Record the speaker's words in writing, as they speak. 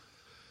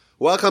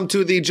Welcome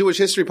to the Jewish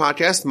History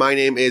Podcast. My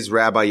name is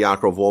Rabbi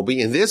Yaakov Wolbe.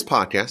 In this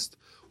podcast,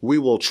 we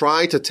will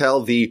try to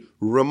tell the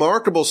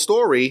remarkable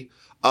story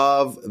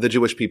of the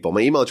Jewish people.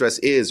 My email address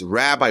is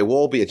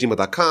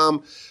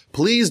rabbiwolbe@gmail.com.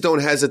 Please don't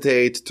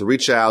hesitate to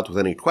reach out with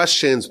any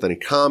questions, with any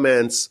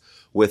comments,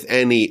 with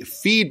any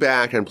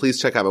feedback, and please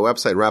check out my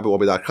website,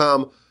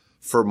 rabbiwolbe.com,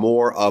 for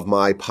more of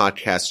my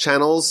podcast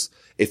channels.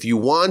 If you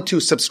want to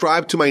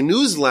subscribe to my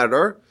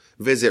newsletter,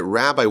 visit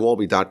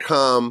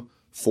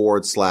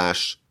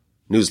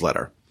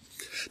rabbiwolbe.com/newsletter.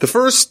 The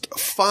first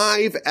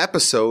 5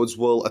 episodes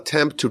will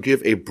attempt to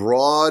give a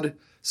broad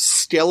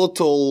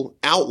skeletal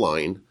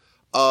outline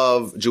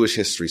of Jewish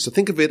history. So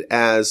think of it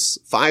as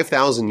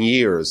 5,000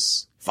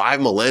 years,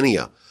 5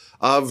 millennia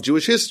of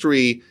Jewish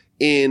history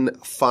in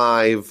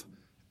 5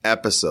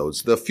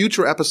 episodes. The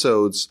future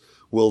episodes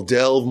will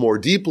delve more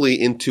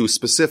deeply into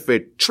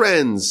specific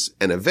trends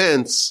and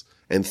events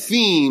and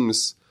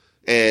themes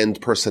and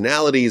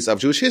personalities of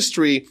Jewish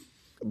history.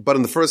 But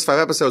in the first 5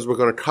 episodes, we're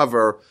going to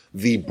cover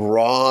the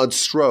broad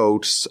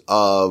strokes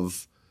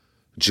of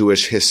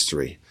Jewish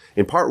history.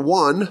 In part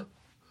 1,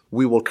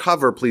 we will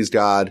cover, please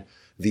God,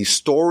 the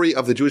story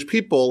of the Jewish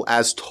people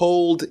as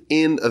told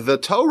in the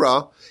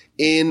Torah,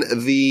 in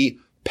the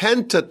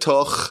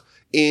Pentateuch,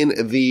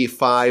 in the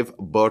 5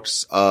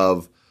 books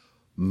of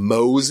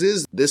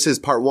Moses. This is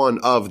part 1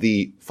 of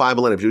the 5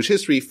 millennia of Jewish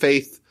history,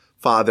 faith,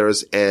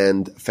 fathers,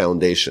 and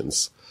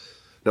foundations.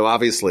 Now,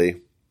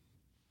 obviously,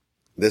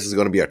 this is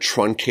going to be a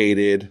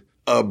truncated,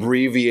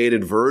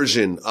 abbreviated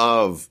version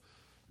of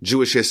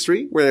Jewish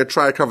history. We're going to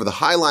try to cover the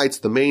highlights,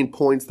 the main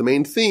points, the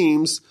main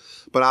themes,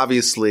 but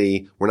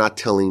obviously we're not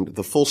telling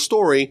the full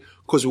story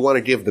because we want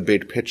to give the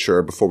big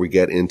picture before we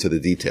get into the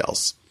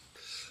details.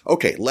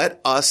 Okay,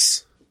 let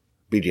us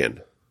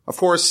begin. Of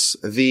course,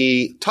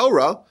 the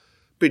Torah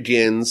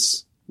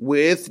begins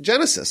with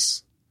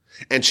Genesis.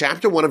 And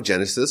chapter 1 of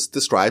Genesis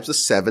describes the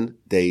 7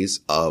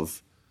 days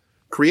of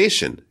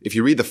creation. If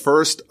you read the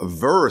first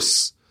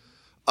verse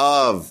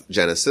of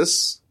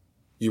Genesis,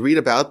 you read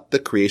about the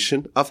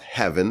creation of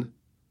heaven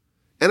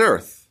and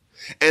earth.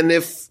 And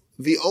if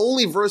the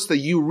only verse that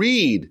you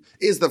read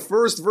is the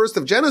first verse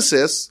of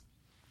Genesis,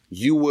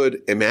 you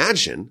would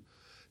imagine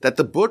that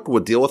the book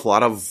would deal with a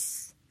lot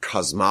of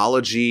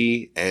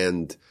cosmology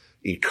and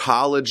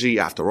ecology.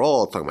 After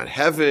all, it's talking about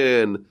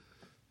heaven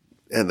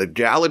and the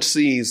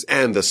galaxies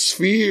and the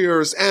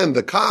spheres and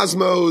the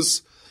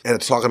cosmos. And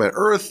it's talking about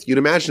earth. You'd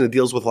imagine it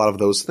deals with a lot of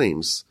those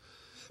themes.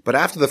 But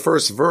after the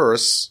first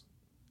verse,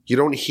 you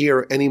don't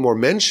hear any more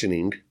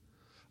mentioning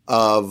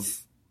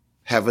of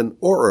heaven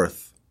or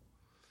earth.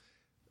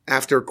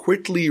 After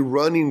quickly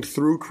running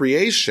through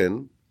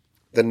creation,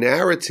 the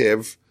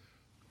narrative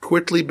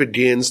quickly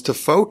begins to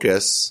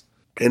focus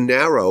and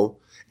narrow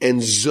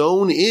and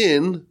zone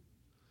in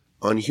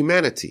on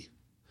humanity.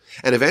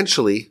 And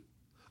eventually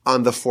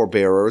on the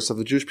forebearers of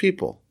the Jewish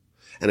people.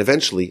 And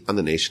eventually on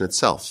the nation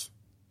itself.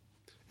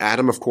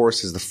 Adam, of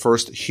course, is the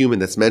first human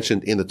that's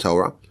mentioned in the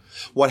Torah.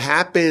 What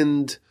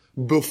happened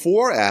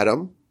before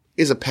Adam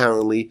is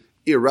apparently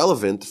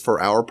irrelevant for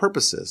our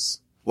purposes.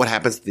 What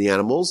happens to the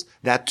animals,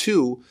 that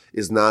too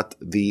is not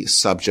the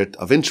subject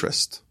of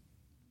interest.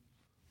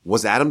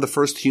 Was Adam the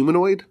first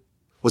humanoid?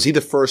 Was he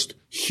the first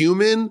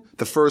human,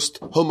 the first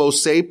Homo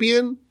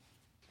sapien?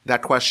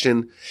 That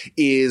question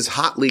is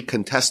hotly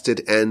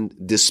contested and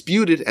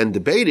disputed and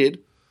debated.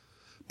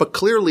 But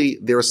clearly,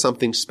 there is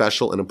something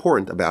special and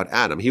important about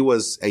Adam. He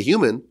was a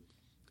human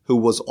who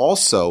was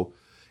also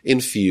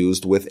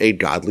infused with a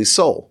godly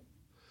soul.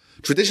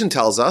 Tradition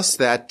tells us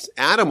that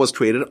Adam was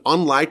created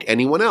unlike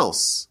anyone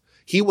else.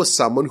 He was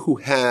someone who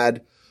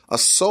had a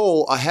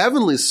soul, a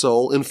heavenly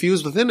soul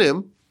infused within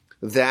him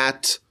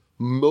that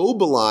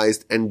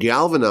mobilized and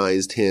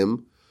galvanized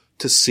him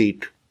to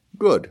seek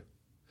good.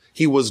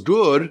 He was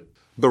good,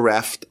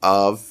 bereft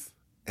of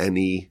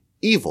any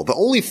evil. The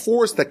only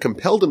force that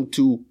compelled him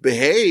to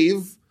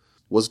behave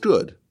was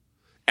good.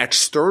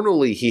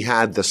 Externally, he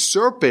had the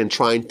serpent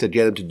trying to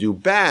get him to do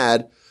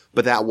bad,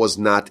 but that was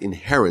not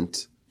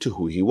inherent to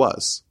who he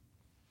was.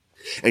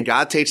 And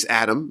God takes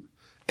Adam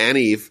and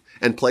Eve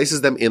and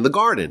places them in the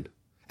garden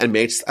and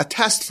makes a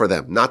test for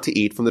them not to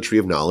eat from the tree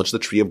of knowledge, the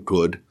tree of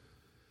good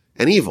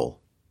and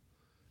evil.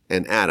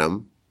 And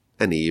Adam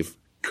and Eve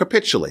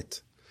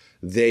capitulate.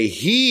 They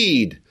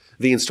heed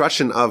the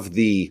instruction of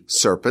the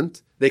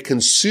serpent. They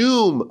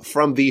consume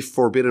from the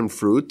forbidden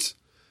fruit,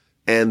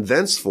 and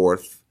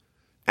thenceforth,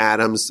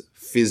 Adam's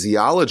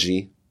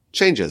physiology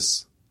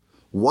changes.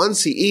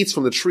 Once he eats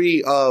from the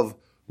tree of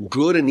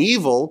good and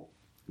evil,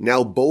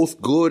 now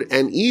both good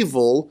and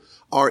evil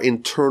are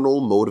internal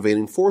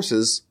motivating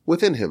forces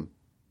within him.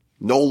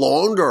 No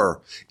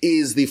longer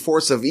is the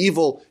force of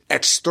evil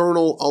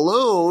external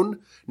alone.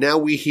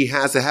 Now he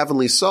has a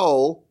heavenly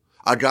soul,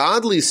 a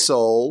godly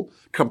soul,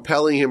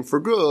 compelling him for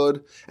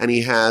good, and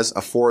he has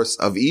a force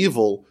of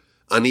evil,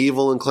 an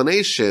evil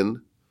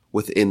inclination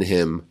within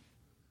him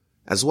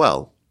as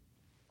well.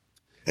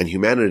 And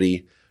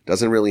humanity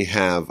doesn't really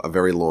have a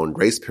very long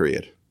grace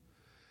period.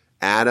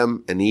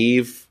 Adam and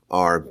Eve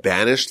are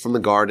banished from the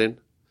garden,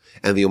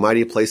 And the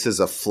Almighty places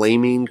a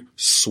flaming,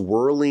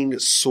 swirling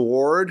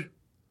sword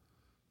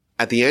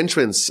at the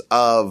entrance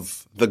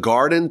of the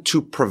garden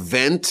to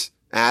prevent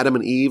Adam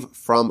and Eve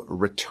from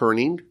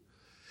returning.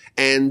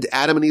 And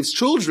Adam and Eve's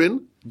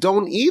children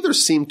don't either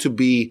seem to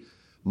be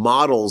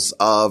models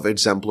of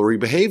exemplary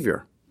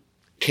behavior.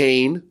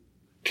 Cain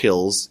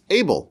kills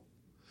Abel.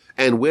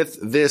 And with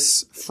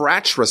this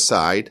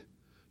fratricide,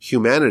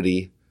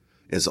 humanity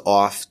is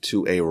off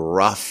to a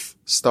rough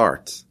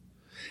start.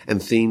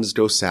 And things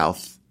go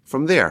south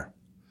from there.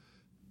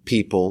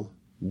 People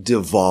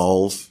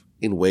devolve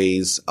in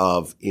ways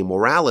of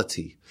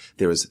immorality.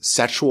 There is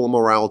sexual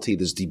immorality,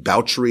 there's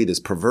debauchery, there's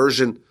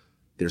perversion,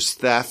 there's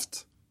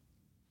theft.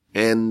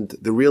 And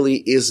there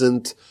really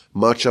isn't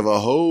much of a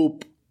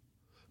hope,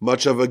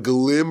 much of a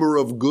glimmer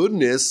of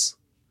goodness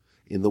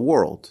in the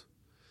world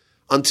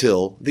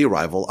until the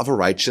arrival of a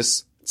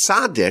righteous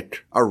tzaddik,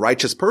 a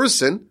righteous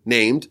person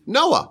named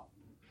Noah.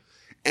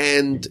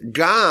 And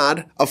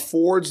God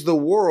affords the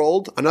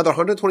world another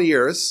 120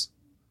 years.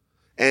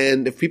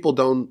 And if people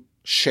don't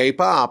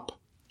shape up,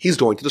 he's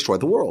going to destroy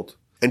the world.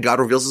 And God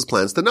reveals his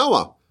plans to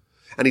Noah.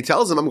 And he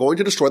tells him, I'm going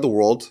to destroy the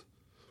world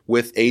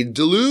with a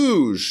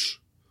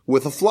deluge,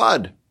 with a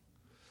flood.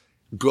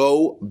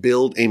 Go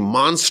build a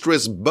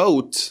monstrous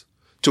boat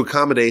to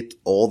accommodate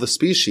all the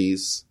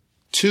species,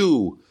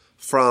 2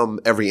 from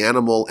every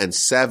animal and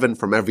 7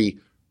 from every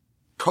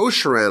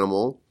kosher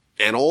animal,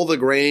 and all the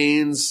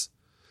grains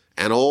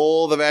and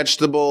all the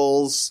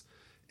vegetables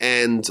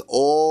and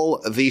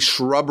all the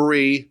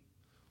shrubbery.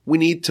 We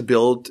need to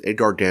build a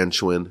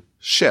gargantuan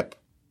ship.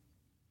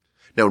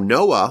 Now,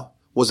 Noah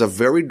was a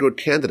very good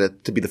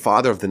candidate to be the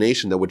father of the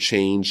nation that would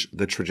change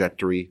the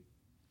trajectory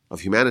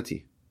of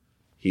humanity.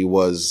 He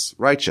was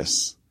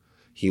righteous.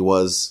 He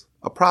was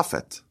a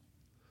prophet.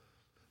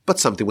 But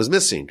something was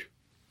missing.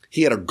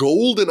 He had a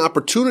golden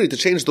opportunity to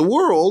change the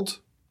world,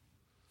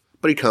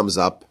 but he comes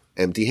up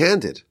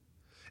empty-handed.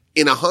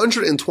 In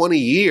 120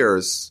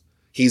 years,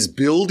 he's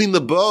building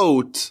the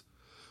boat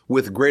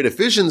with great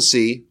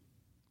efficiency,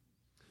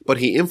 but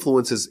he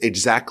influences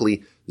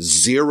exactly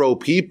 0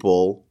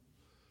 people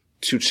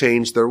to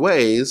change their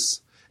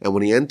ways. And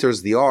when he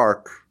enters the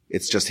ark,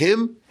 it's just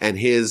him and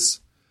his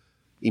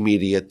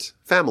immediate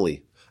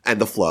family. And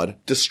the flood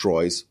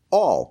destroys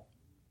all.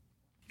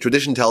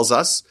 Tradition tells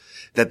us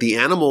that the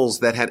animals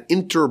that had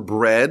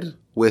interbred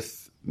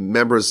with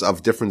members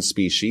of different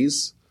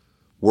species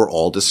were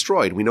all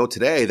destroyed. We know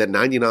today that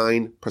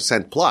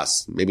 99%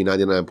 plus, maybe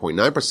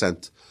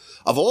 99.9%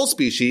 of all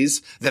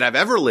species that have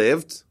ever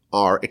lived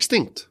are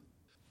extinct.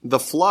 The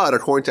flood,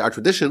 according to our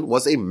tradition,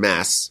 was a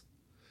mass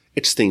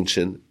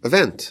extinction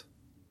event.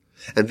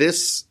 And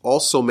this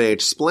also may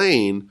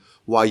explain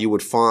why you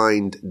would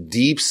find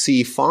deep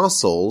sea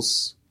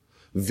fossils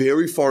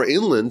very far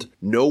inland,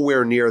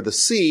 nowhere near the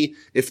sea,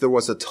 if there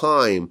was a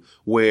time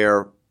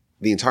where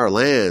the entire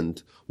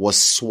land was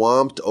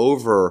swamped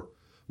over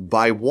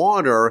by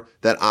water.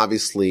 That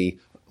obviously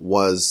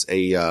was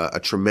a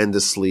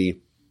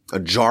tremendously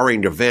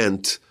jarring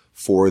event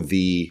for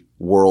the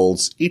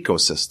world's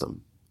ecosystem.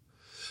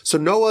 So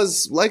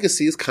Noah's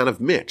legacy is kind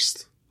of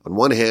mixed. On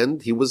one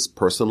hand, he was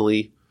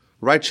personally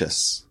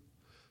righteous,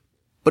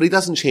 but he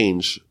doesn't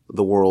change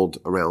the world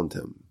around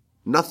him.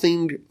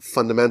 Nothing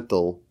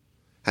fundamental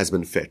has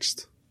been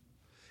fixed.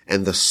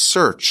 And the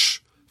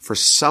search for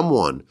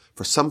someone,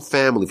 for some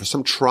family, for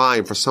some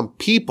tribe, for some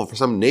people, for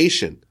some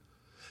nation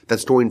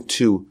that's going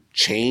to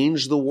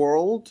change the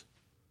world,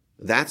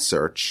 that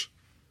search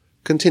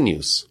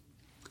continues.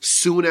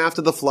 Soon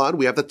after the flood,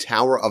 we have the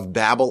Tower of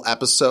Babel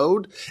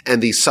episode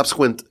and the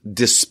subsequent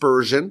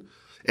dispersion.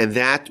 And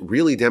that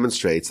really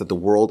demonstrates that the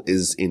world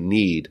is in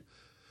need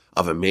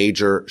of a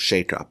major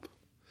shakeup.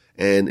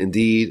 And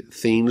indeed,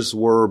 things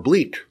were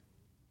bleak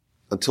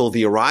until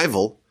the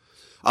arrival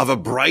of a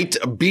bright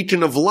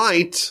beacon of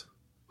light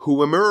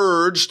who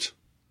emerged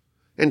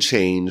and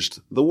changed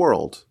the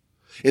world.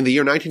 In the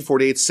year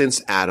 1948,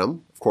 since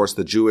Adam, of course,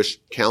 the Jewish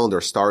calendar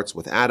starts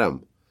with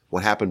Adam.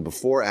 What happened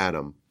before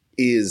Adam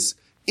is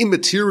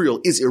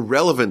immaterial, is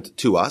irrelevant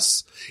to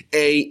us.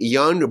 A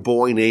young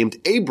boy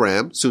named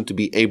Abram, soon to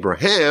be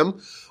Abraham,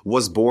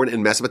 was born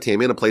in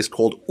Mesopotamia in a place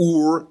called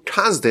Ur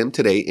Kasdim,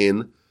 today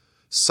in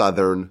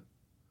southern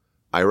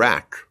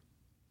Iraq.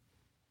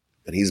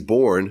 And he's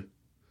born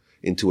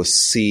into a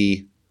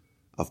sea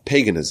of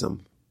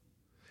paganism.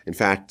 In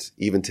fact,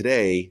 even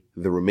today,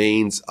 the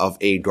remains of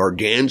a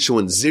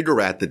gargantuan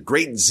ziggurat, the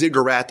great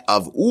ziggurat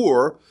of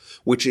Ur,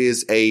 which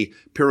is a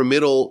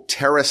pyramidal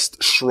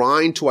terraced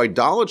shrine to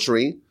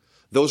idolatry,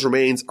 those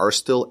remains are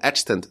still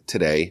extant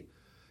today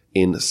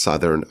in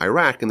southern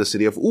Iraq, in the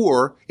city of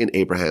Ur, in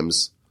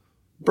Abraham's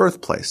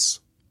birthplace.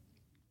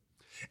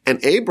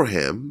 And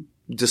Abraham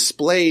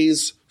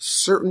displays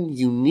certain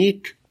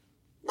unique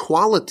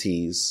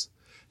qualities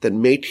that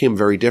make him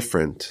very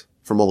different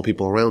from all the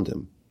people around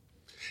him.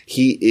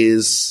 He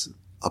is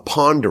a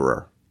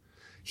ponderer.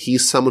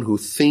 He's someone who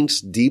thinks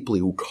deeply,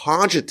 who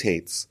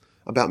cogitates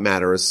about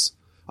matters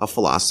of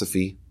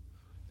philosophy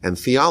and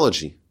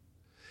theology.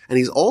 And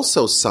he's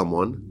also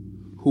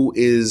someone who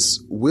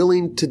is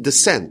willing to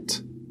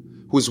dissent,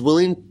 who is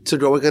willing to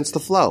go against the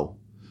flow,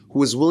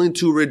 who is willing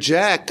to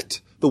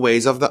reject the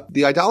ways of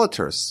the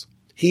idolaters.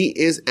 He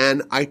is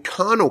an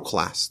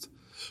iconoclast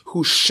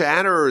who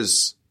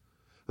shatters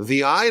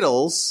the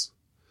idols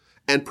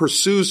and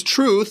pursues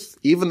truth,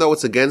 even though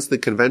it's against the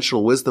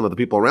conventional wisdom of the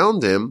people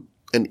around him,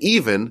 and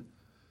even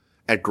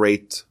at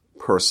great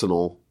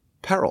personal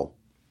peril.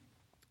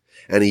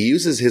 And he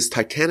uses his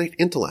titanic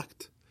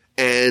intellect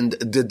and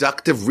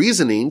deductive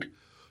reasoning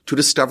to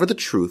discover the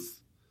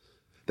truth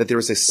that there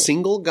is a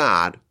single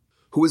God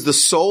who is the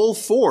sole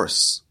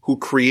force who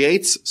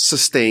creates,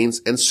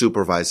 sustains, and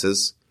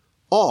supervises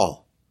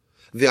all.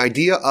 The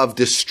idea of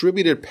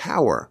distributed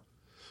power,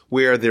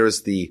 where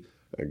there's the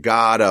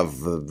God of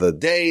the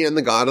day and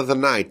the God of the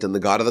night and the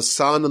God of the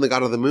sun and the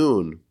God of the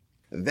moon.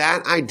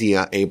 That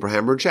idea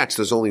Abraham rejects.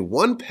 There's only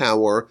one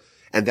power,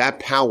 and that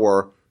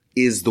power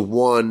is the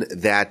one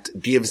that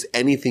gives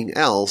anything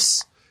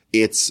else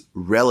its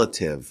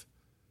relative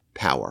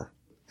power.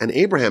 And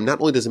Abraham, not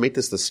only does he make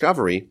this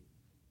discovery,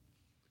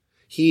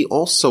 he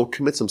also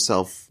commits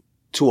himself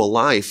to a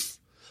life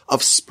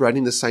of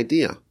spreading this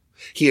idea.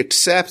 He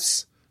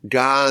accepts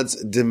God's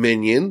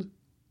dominion,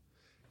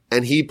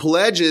 and he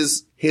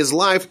pledges his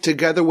life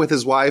together with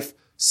his wife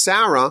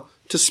Sarah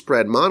to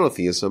spread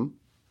monotheism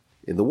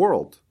in the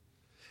world.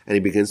 And he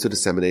begins to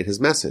disseminate his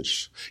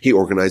message. He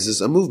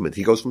organizes a movement.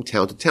 He goes from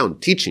town to town,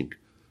 teaching,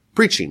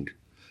 preaching,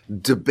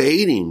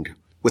 debating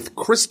with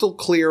crystal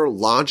clear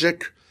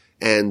logic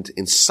and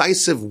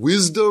incisive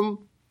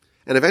wisdom.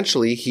 And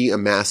eventually he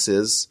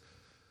amasses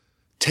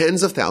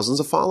tens of thousands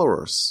of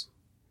followers.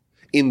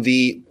 In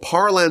the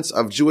parlance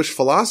of Jewish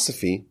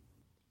philosophy,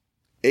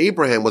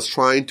 Abraham was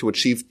trying to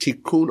achieve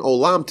tikkun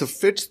olam, to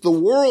fix the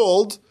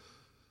world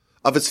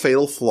of its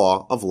fatal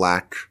flaw of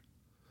lack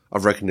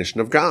of recognition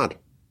of God.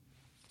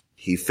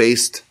 He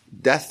faced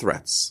death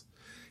threats.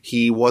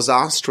 He was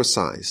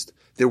ostracized.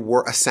 There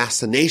were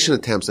assassination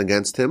attempts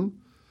against him,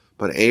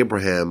 but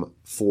Abraham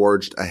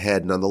forged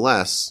ahead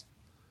nonetheless,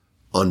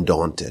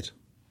 undaunted.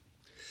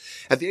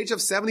 At the age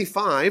of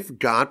 75,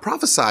 God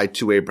prophesied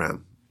to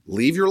Abraham,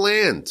 leave your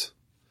land,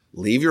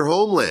 leave your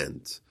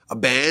homeland,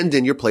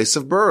 abandon your place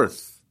of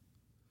birth,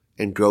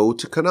 and go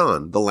to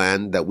Canaan, the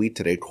land that we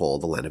today call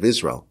the land of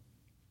Israel.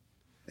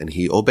 And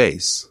he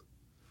obeys,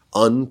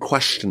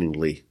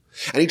 unquestioningly.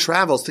 And he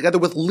travels together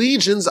with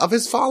legions of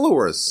his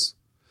followers.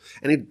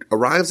 And he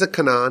arrives at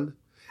Canaan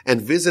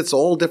and visits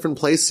all different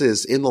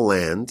places in the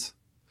land.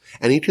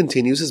 And he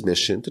continues his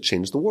mission to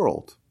change the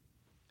world.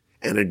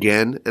 And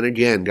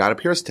again, God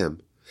appears to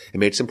him and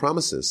makes him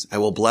promises. I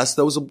will bless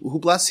those who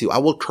bless you. I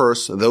will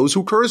curse those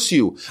who curse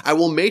you. I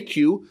will make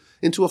you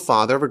into a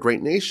father of a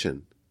great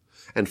nation.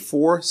 And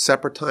 4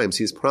 separate times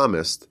he's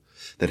promised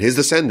that his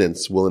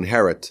descendants will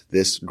inherit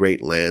this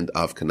great land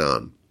of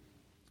Canaan.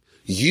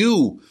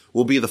 You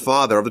will be the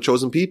father of the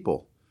chosen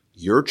people.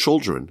 Your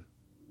children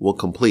will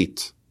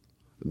complete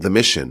the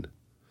mission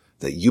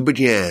that you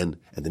began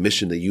and the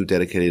mission that you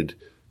dedicated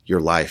your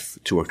life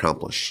to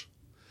accomplish.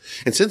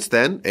 And since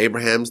then,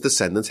 Abraham's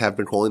descendants have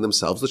been calling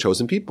themselves the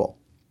chosen people.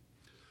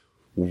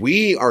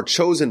 We are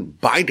chosen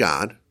by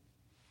God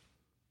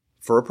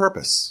for a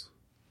purpose,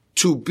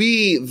 to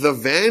be the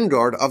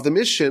vanguard of the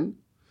mission,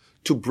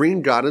 to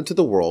bring God into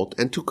the world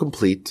and to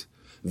complete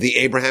the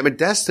Abrahamic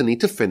destiny,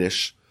 to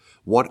finish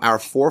what our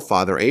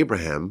forefather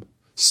Abraham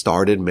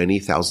started many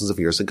thousands of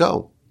years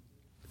ago.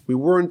 We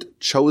weren't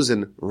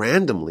chosen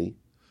randomly.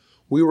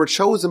 We were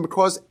chosen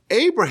because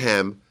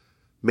Abraham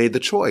made the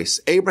choice.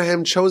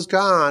 Abraham chose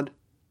God,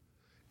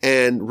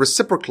 and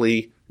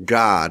reciprocally,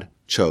 God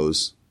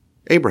chose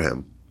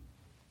Abraham.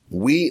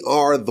 We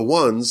are the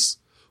ones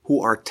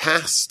who are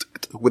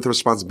tasked with the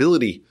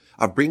responsibility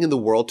of bringing the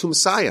world to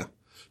Messiah,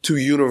 to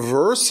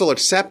universal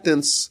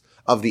acceptance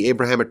of the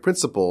Abrahamic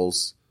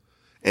principles,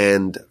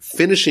 and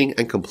finishing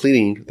and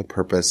completing the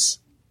purpose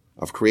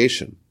of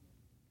creation.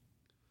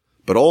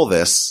 But all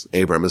this,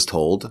 Abraham is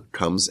told,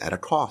 comes at a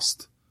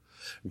cost.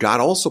 God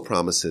also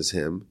promises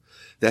him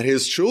that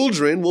his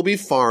children will be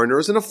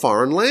foreigners in a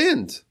foreign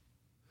land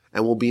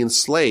and will be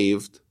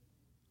enslaved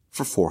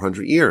for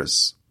 400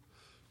 years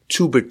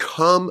to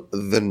become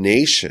the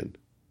nation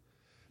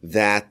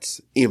that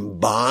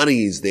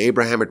embodies the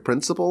Abrahamic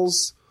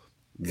principles.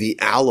 The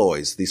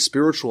alloys, the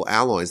spiritual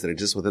alloys that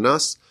exist within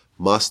us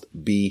must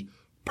be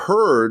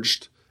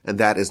purged, and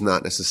that is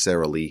not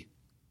necessarily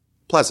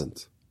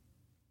pleasant.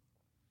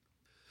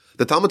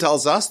 The Talmud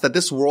tells us that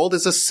this world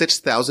is a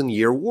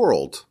 6,000-year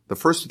world. The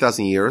first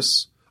 2,000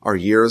 years are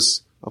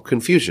years of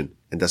confusion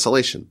and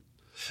desolation.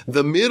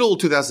 The middle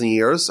 2,000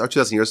 years are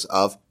 2,000 years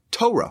of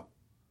Torah,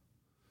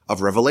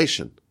 of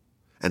revelation.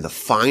 And the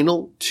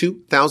final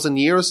 2,000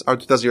 years are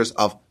 2,000 years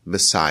of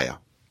Messiah.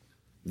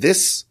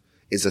 This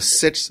is a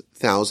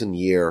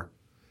 6,000-year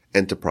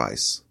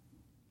enterprise.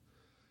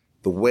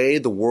 The way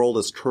the world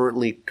is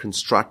currently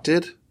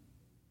constructed,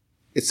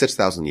 it's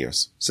 6,000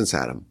 years since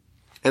Adam.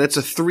 And it's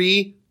a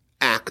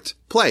 3-act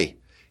play.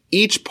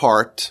 Each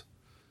part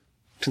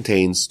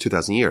contains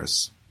 2,000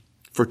 years.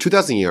 For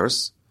 2,000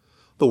 years,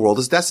 the world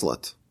is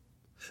desolate.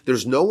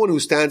 there's no one who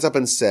stands up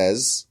and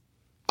says,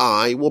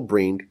 I will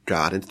bring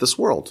God into this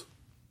world.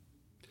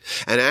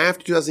 And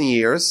after 2,000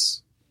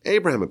 years,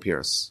 Abraham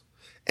appears.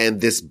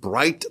 And this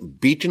bright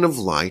beacon of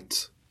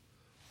light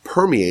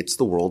permeates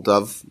the world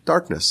of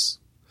darkness.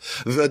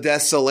 The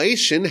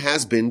desolation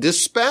has been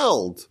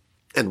dispelled.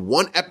 And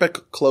one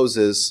epoch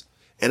closes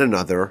and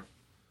another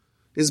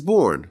is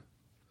born.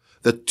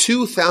 The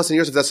 2,000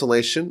 years of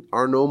desolation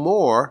are no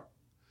more,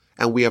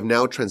 and we have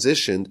now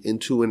transitioned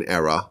into an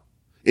era,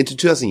 into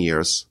 2,000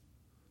 years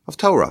of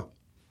Torah.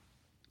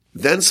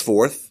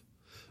 Thenceforth,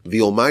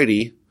 the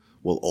Almighty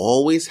will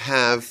always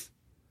have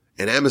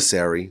an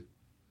emissary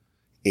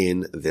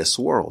in this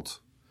world.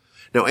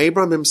 Now,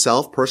 Abraham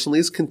himself personally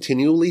is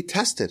continually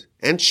tested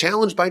and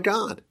challenged by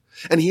God,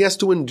 and he has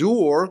to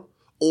endure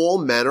all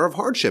manner of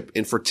hardship,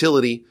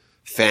 infertility,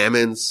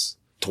 famines.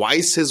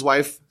 Twice his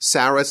wife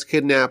Sarah is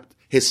kidnapped.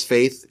 His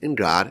faith in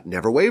God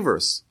never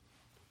wavers.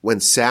 When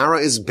Sarah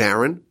is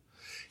barren,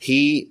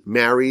 he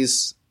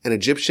marries an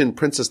Egyptian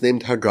princess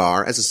named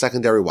Hagar as a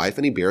secondary wife,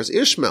 and he bears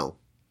Ishmael,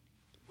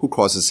 who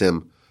causes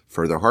him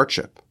further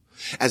hardship.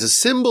 As a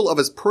symbol of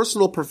his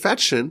personal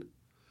perfection,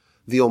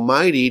 the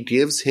Almighty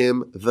gives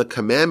him the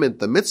commandment,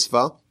 the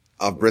mitzvah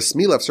of bris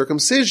milah, of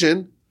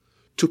circumcision,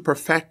 to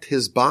perfect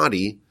his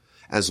body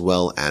as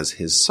well as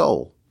his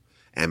soul.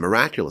 And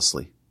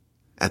miraculously,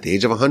 at the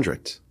age of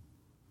 100,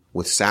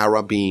 with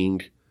Sarah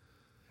being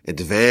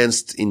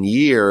advanced in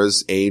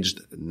years, aged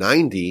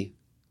 90,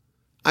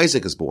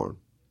 Isaac is born.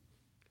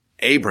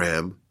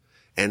 Abraham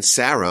and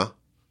Sarah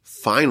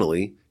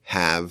finally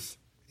have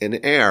an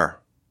heir.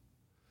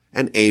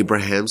 And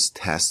Abraham's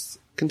tests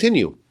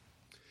continue.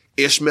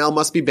 Ishmael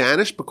must be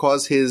banished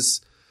because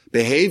his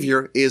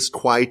behavior is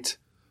quite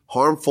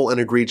harmful and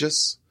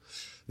egregious.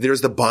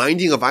 There's the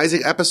binding of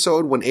Isaac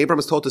episode when Abraham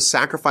is told to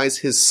sacrifice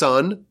his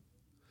son.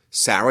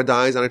 Sarah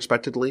dies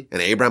unexpectedly,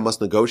 and Abraham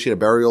must negotiate a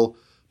burial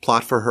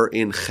plot for her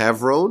in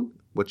Hebron,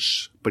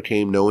 which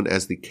became known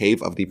as the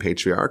Cave of the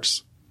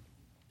Patriarchs.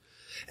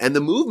 And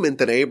the movement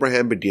that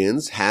Abraham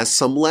begins has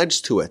some legs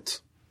to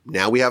it.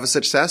 Now we have a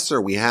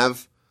successor. We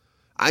have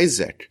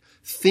Isaac.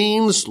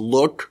 Things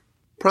look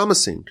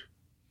promising.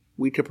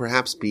 We could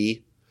perhaps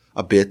be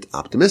a bit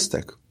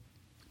optimistic.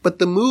 But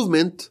the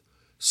movement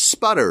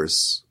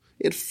sputters.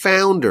 It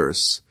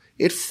founders.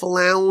 It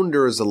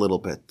flounders a little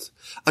bit.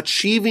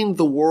 Achieving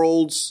the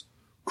world's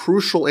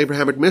crucial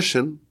Abrahamic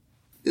mission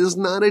is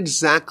not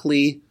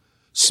exactly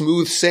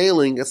smooth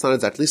sailing. It's not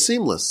exactly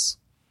seamless.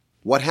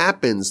 What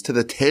happens to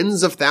the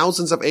tens of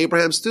thousands of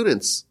Abraham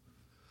students?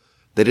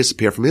 They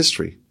disappear from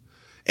history.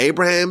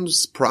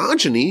 Abraham's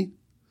progeny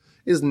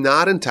is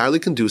not entirely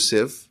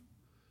conducive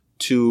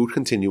to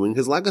continuing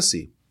his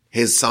legacy.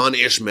 His son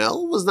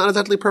Ishmael was not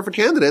exactly a perfect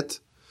candidate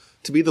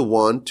to be the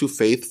one to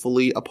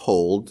faithfully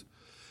uphold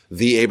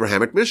the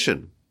Abrahamic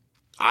mission.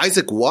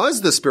 Isaac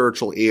was the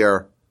spiritual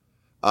heir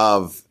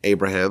of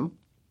Abraham,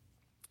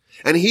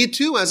 and he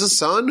too has a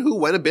son who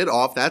went a bit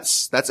off.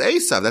 That's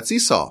Esav, that's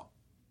Esau.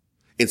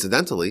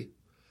 Incidentally,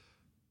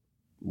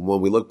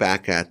 when we look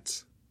back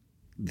at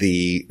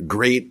the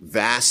great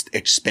vast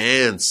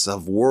expanse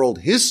of world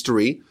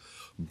history,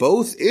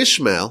 both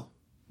Ishmael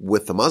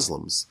with the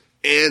Muslims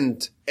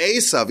and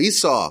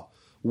Esau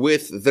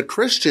with the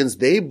Christians,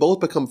 they both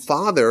become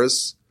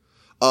fathers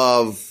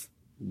of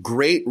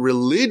great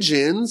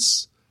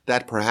religions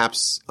that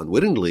perhaps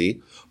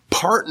unwittingly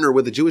partner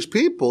with the Jewish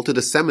people to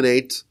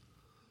disseminate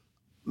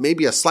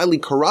maybe a slightly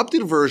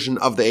corrupted version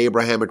of the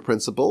Abrahamic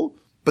principle,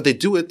 but they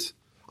do it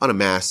on a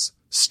mass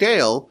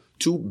scale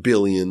to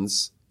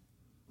billions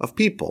of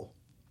people.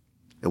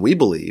 And we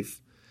believe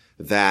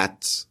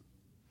that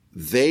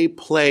they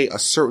play a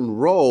certain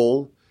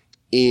role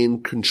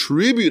in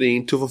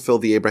contributing to fulfill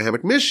the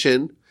Abrahamic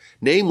mission.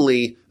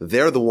 Namely,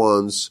 they're the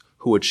ones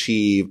who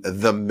achieve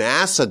the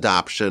mass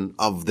adoption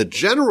of the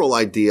general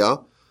idea.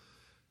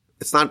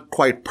 It's not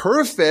quite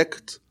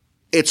perfect.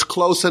 It's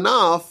close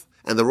enough.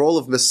 And the role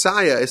of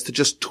Messiah is to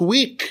just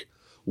tweak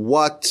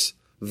what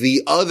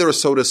the other,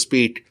 so to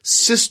speak,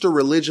 sister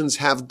religions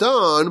have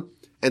done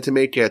and to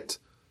make it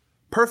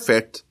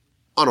perfect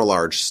on a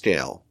large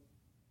scale.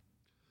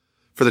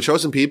 For the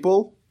chosen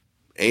people,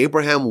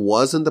 Abraham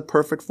wasn't the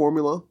perfect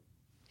formula.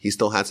 He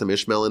still had some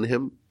Ishmael in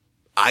him.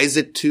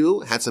 Isaac,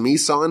 too, had some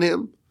Esau in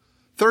him.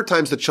 Third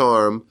time's the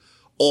charm.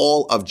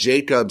 All of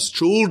Jacob's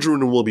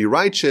children will be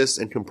righteous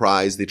and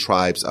comprise the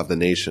tribes of the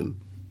nation.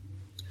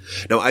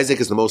 Now, Isaac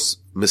is the most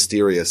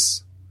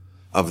mysterious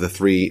of the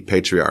three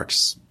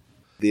patriarchs.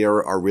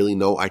 There are really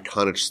no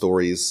iconic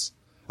stories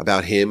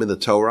about him in the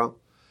Torah.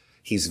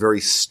 He's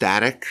very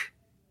static.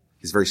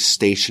 He's very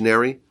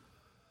stationary.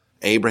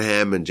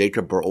 Abraham and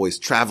Jacob are always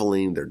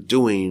traveling. They're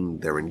doing,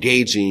 they're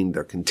engaging,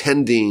 they're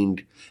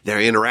contending,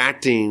 they're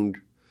interacting.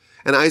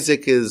 And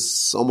Isaac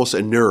is almost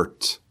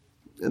inert.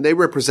 And they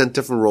represent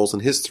different roles in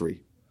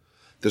history.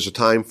 There's a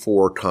time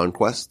for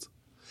conquest,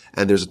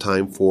 and there's a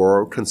time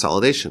for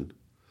consolidation.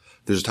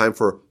 There's a time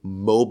for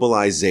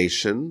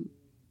mobilization,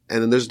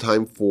 and then there's a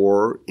time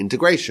for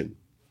integration.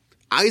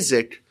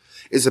 Isaac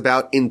is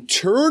about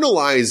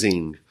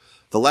internalizing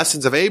the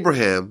lessons of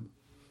Abraham,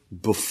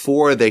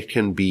 before they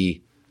can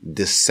be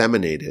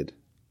disseminated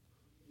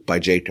by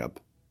Jacob.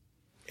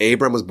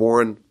 Abraham was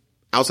born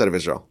outside of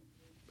Israel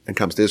and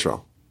comes to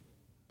Israel.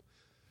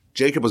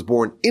 Jacob was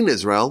born in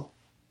Israel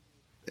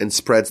and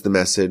spreads the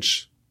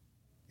message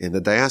in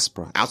the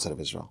diaspora outside of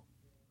Israel.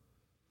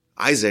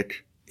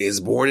 Isaac is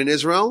born in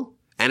Israel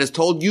and is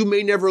told, you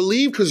may never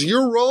leave because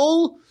your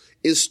role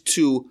is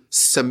to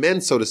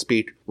cement, so to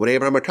speak, what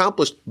Abraham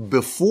accomplished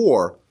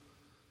before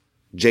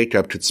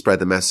Jacob could spread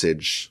the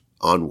message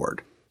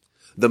onward.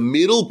 The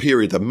middle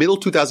period, the middle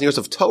 2,000 years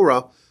of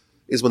Torah,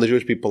 is when the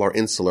Jewish people are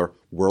insular.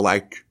 We're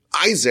like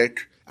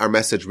Isaac. Our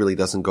message really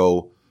doesn't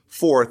go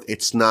forth.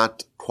 It's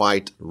not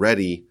quite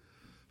ready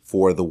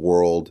for the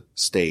world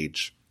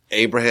stage.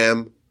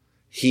 Abraham,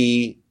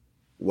 he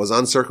was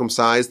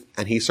uncircumcised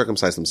and he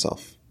circumcised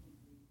himself.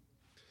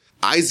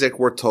 Isaac,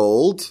 we're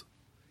told,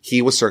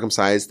 he was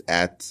circumcised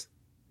at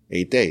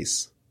 8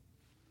 days.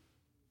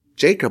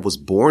 Jacob was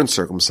born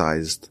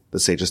circumcised, the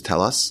sages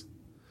tell us.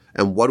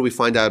 And what do we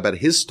find out about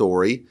his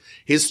story?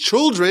 His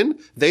children,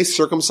 they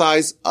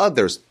circumcise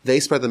others.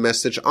 They spread the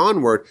message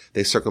onward.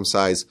 They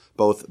circumcise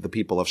both the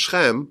people of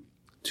Shechem,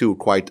 to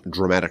quite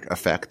dramatic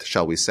effect,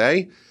 shall we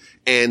say,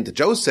 and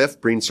Joseph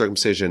brings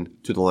circumcision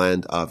to the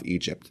land of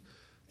Egypt.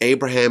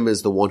 Abraham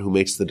is the one who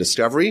makes the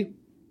discovery.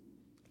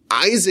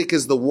 Isaac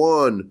is the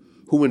one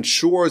who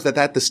ensures that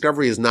that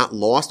discovery is not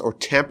lost or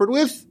tampered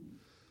with.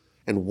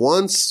 And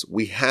once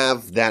we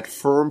have that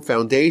firm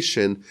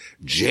foundation,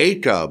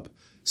 Jacob,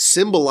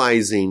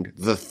 symbolizing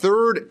the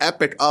third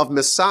epoch of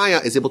Messiah,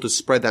 is able to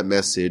spread that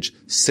message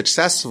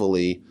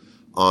successfully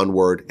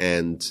onward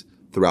and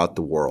throughout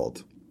the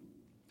world.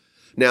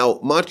 Now,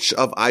 much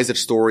of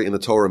Isaac's story in the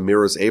Torah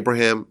mirrors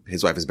Abraham.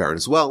 His wife is barren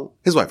as well.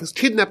 His wife is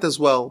kidnapped as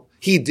well.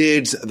 He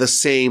digs the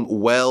same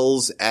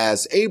wells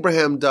as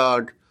Abraham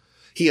dug.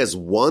 He has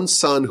one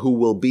son who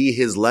will be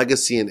his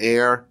legacy and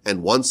heir,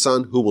 and one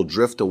son who will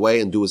drift away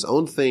and do his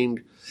own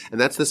thing.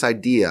 And that's this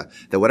idea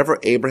that whatever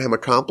Abraham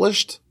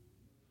accomplished,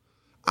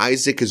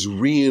 Isaac is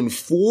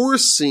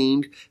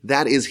reinforcing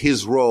that is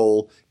his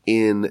role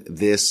in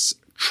this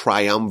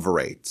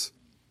triumvirate.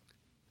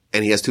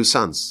 And he has 2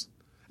 sons.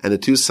 And the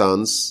 2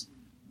 sons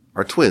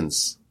are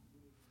twins.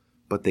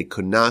 But they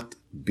could not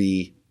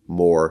be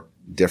more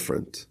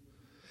different.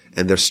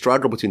 And their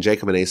struggle between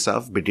Jacob and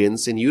Esau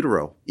begins in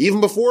utero. Even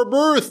before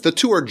birth, the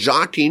 2 are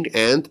jockeying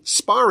and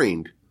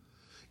sparring.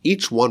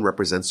 Each one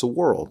represents a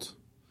world.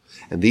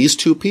 And these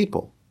 2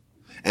 people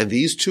and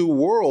these 2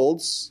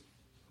 worlds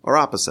are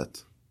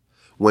opposite.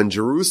 When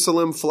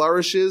Jerusalem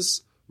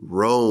flourishes,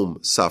 Rome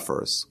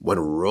suffers. When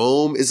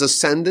Rome is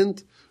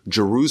ascendant,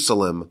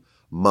 Jerusalem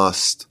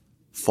must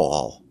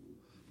fall.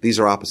 These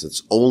are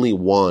opposites. Only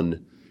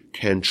one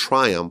can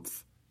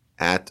triumph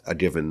at a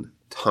given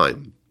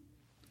time.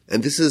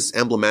 And this is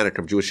emblematic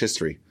of Jewish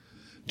history.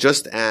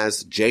 Just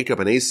as Jacob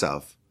and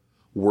Esau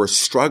were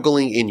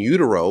struggling in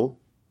utero,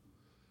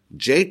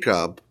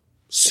 Jacob,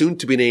 soon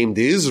to be named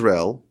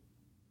Israel,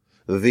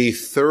 the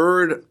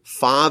third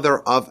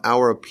father of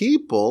our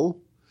people,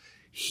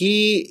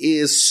 he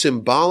is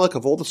symbolic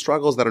of all the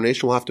struggles that our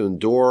nation will have to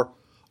endure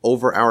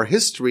over our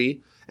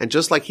history. And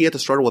just like he had to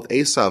struggle with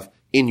Esau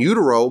in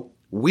utero,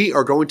 we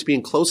are going to be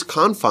in close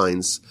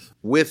confines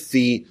with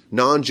the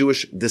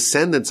non-Jewish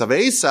descendants of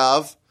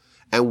Esau,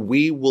 and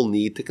we will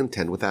need to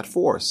contend with that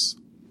force.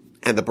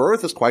 And the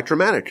birth is quite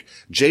dramatic.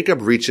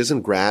 Jacob reaches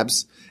and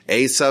grabs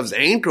Esau's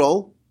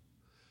ankle.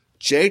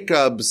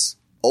 Jacob's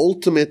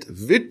ultimate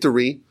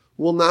victory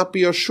will not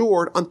be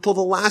assured until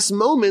the last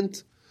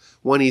moment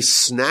when he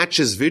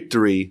snatches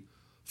victory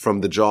from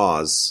the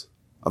jaws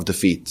of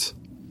defeat.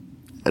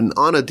 And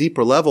on a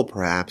deeper level,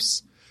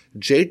 perhaps,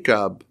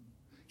 Jacob,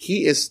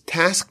 he is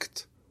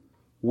tasked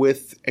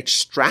with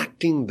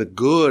extracting the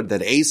good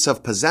that Esau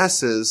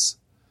possesses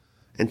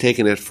and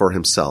taking it for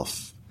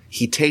himself.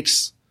 He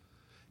takes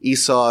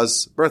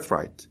Esau's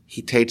birthright.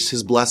 He takes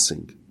his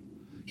blessing.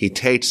 He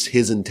takes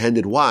his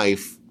intended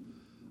wife,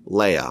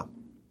 Leah.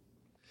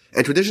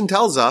 And tradition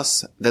tells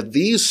us that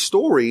these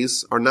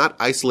stories are not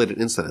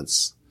isolated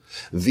incidents.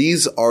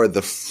 These are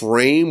the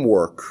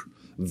framework,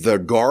 the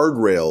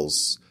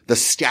guardrails, the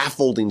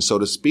scaffolding, so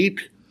to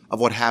speak,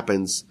 of what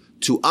happens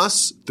to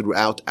us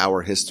throughout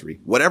our history.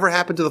 Whatever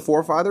happened to the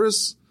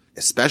forefathers,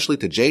 especially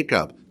to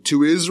Jacob,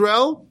 to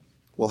Israel,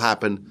 will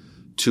happen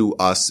to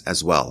us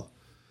as well.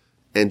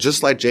 And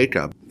just like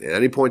Jacob, at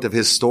any point of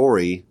his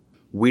story,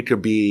 we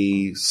could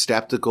be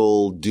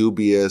skeptical,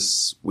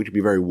 dubious, we could be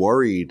very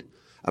worried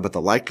about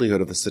the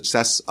likelihood of the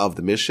success of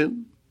the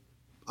mission.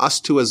 Us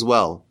too as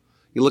well.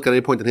 You look at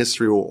any point in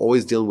history, we're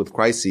always dealing with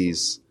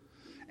crises.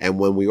 And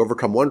when we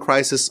overcome one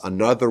crisis,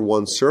 another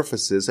one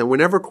surfaces. And we're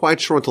never quite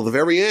sure until the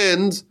very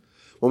end,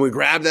 when we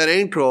grab that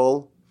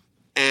ankle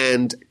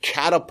and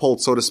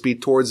catapult, so to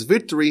speak, towards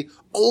victory,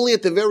 only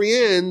at the very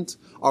end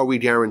are we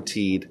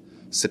guaranteed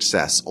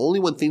success. Only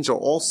when things are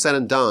all said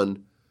and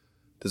done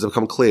does it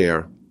become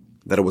clear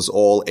that it was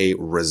all a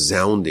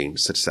resounding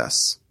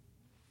success.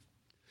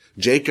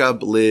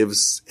 Jacob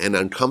lives an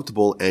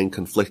uncomfortable and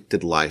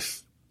conflicted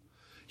life.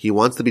 He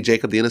wants to be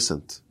Jacob the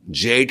innocent,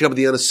 Jacob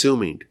the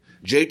unassuming,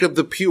 Jacob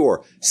the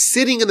pure,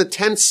 sitting in the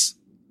tents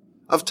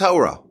of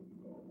Torah.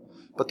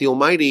 But the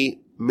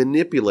Almighty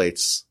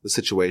manipulates the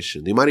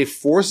situation. The Almighty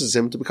forces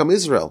him to become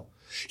Israel.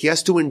 He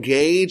has to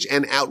engage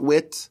and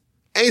outwit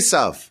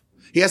Esav.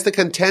 He has to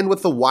contend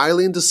with the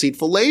wily and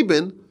deceitful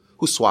Laban,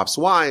 who swaps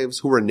wives,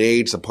 who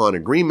reneges upon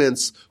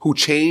agreements, who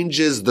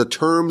changes the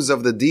terms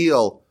of the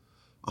deal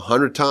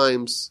 100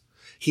 times.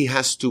 He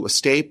has to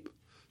escape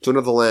to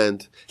another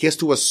land. He has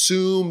to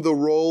assume the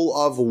role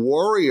of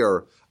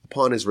warrior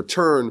upon his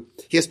return.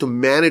 He has to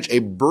manage a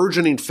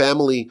burgeoning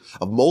family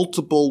of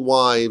multiple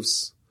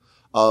wives,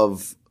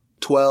 of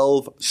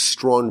 12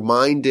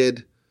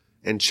 strong-minded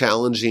and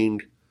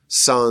challenging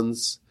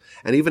sons.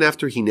 And even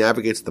after he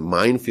navigates the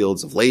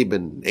minefields of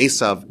Laban and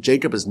Esav,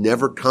 Jacob is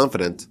never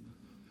confident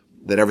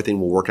that everything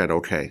will work out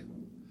okay.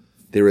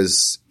 There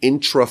is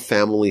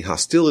intra-family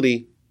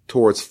hostility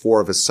towards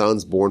 4 of his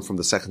sons born from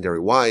the secondary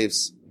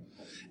wives,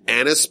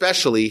 and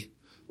especially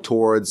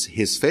towards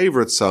his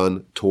favorite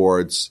son,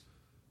 towards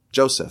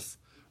Joseph.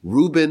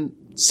 Reuben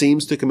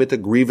seems to commit a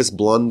grievous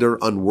blunder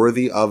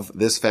unworthy of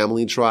this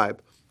family and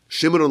tribe.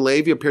 Shimon and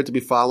Levi appear to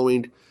be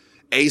following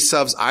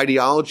Esav's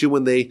ideology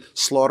when they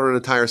slaughter an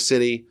entire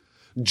city.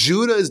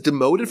 Judah is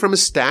demoted from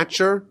his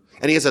stature,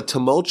 and he has a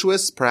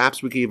tumultuous,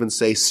 perhaps we could even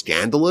say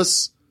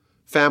scandalous,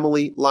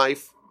 family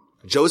life.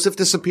 Joseph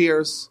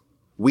disappears.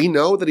 We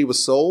know that he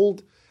was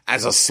sold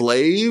as a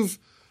slave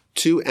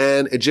to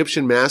an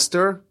Egyptian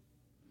master.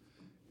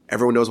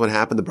 Everyone knows what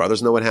happened. The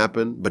brothers know what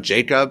happened. But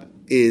Jacob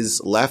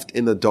is left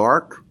in the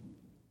dark.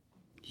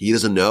 He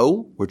doesn't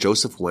know where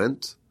Joseph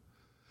went.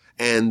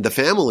 And the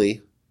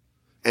family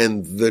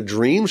and the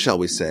dream, shall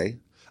we say,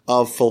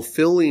 of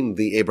fulfilling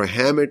the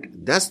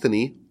Abrahamic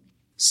destiny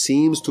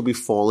seems to be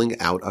falling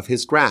out of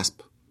his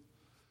grasp.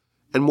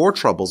 And more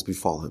troubles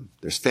befall him.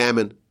 There's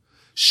famine.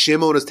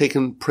 Shimon is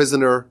taken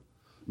prisoner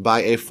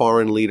by a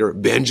foreign leader.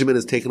 Benjamin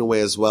is taken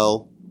away as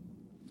well.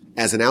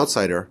 As an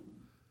outsider,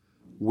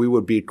 we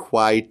would be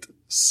quite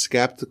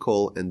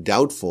skeptical and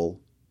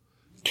doubtful,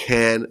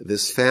 can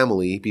this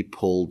family be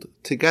pulled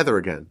together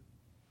again?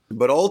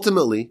 But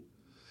ultimately,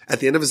 at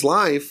the end of his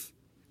life,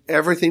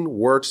 everything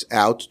works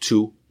out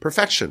to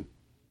perfection.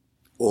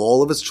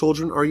 All of his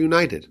children are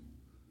united.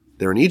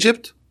 They're in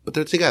Egypt, but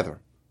they're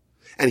together.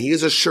 And he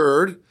is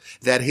assured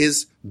that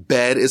his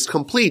bed is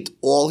complete.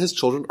 All his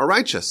children are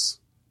righteous.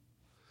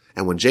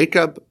 And when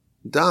Jacob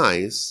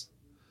dies,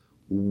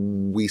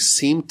 we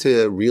seem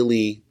to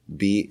really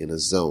be in a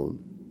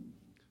zone.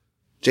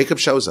 Jacob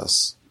shows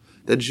us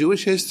that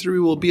Jewish history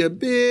will be a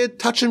bit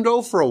touch and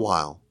go for a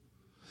while.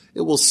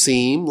 It will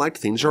seem like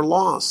things are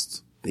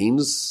lost.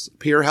 Things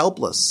appear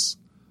helpless.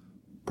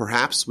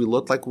 Perhaps we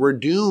look like we're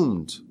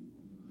doomed.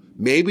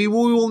 Maybe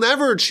we will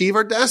never achieve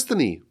our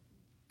destiny.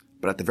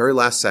 But at the very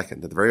last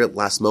second, at the very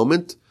last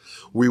moment,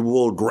 we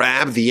will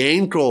grab the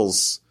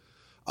ankles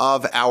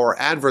of our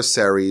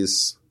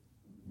adversaries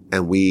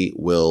and we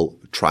will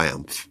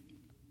triumph.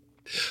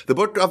 The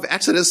book of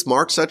Exodus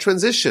marks a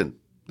transition.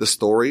 The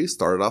story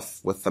started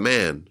off with the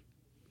man.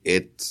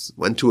 It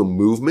went to a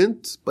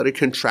movement, but it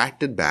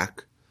contracted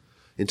back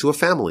into a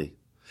family.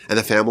 And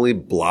the family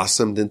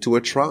blossomed into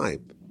a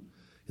tribe.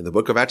 In the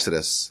book of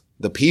Exodus,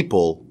 the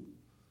people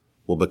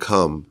will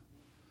become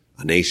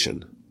a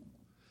nation.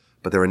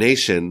 But they're a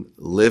nation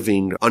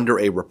living under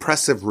a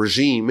repressive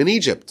regime in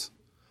Egypt.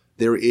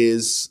 There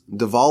is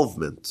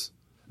devolvement.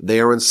 They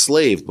are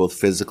enslaved both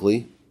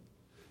physically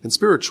and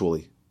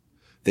spiritually.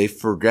 They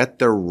forget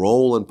their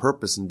role and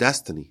purpose and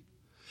destiny.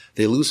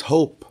 They lose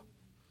hope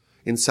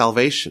in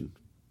salvation.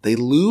 They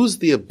lose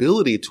the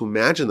ability to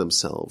imagine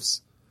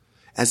themselves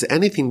as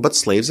anything but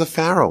slaves of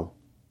Pharaoh.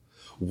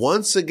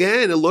 Once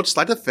again, it looks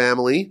like the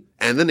family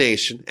and the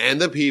nation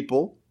and the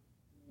people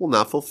will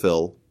not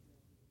fulfill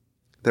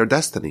their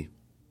destiny.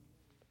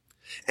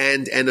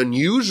 And an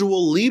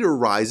unusual leader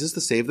rises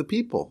to save the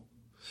people.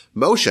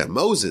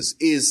 Moses,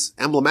 is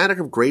emblematic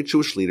of great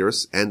Jewish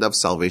leaders and of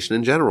salvation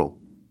in general.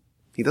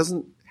 He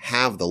doesn't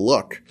have the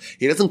look.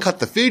 He doesn't cut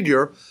the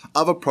figure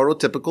of a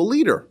prototypical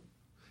leader.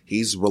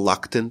 He's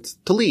reluctant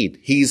to lead.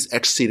 He's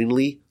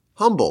exceedingly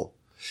humble.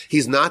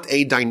 He's not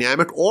a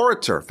dynamic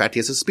orator. In fact, he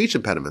has a speech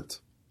impediment.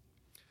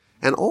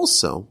 And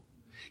also,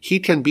 he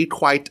can be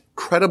quite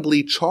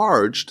credibly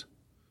charged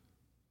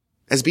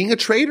as being a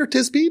traitor to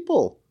his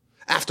people.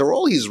 After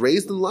all, he's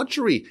raised in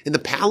luxury in the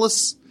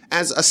palace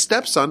as a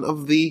stepson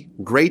of the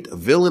great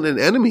villain and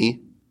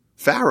enemy,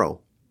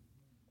 Pharaoh.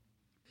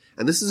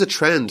 And this is a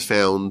trend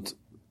found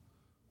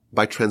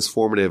by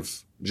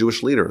transformative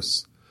Jewish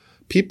leaders.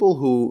 People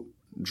who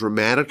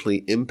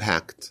dramatically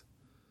impact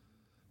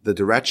the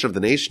direction of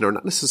the nation are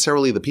not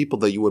necessarily the people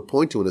that you would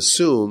point to and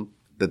assume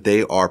that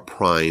they are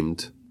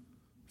primed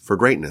for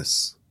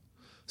greatness.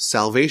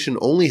 Salvation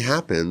only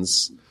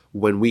happens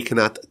when we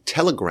cannot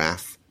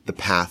telegraph the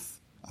path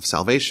of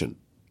salvation.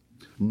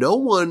 No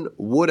one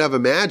would have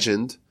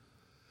imagined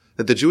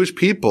that the Jewish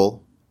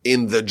people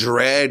in the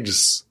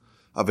dregs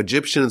of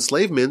Egyptian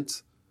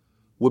enslavement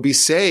would be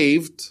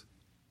saved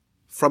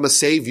from a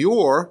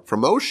savior,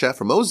 from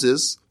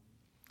Moses,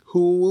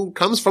 who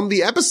comes from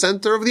the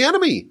epicenter of the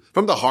enemy,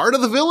 from the heart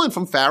of the villain,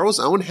 from Pharaoh's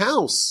own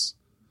house.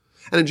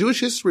 And in Jewish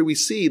history, we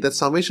see that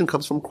salvation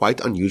comes from quite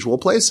unusual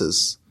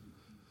places.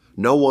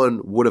 No one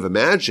would have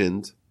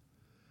imagined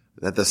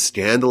that the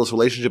scandalous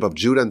relationship of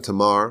Judah and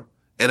Tamar,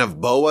 and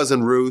of Boaz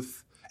and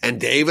Ruth, and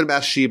David and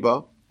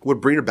Bathsheba would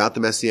bring about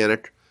the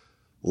Messianic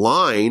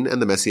line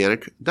and the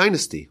Messianic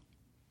dynasty.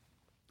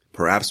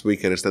 Perhaps we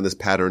can extend this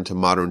pattern to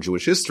modern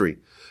Jewish history.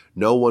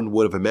 No one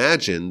would have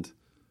imagined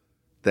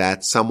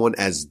that someone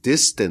as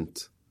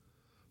distant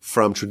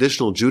from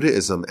traditional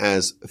Judaism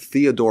as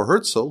Theodor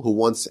Herzl, who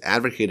once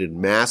advocated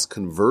mass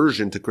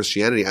conversion to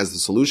Christianity as the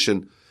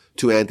solution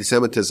to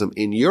anti-Semitism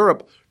in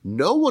Europe,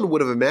 no one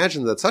would have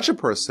imagined that such a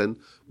person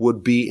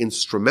would be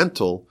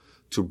instrumental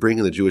to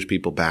bringing the Jewish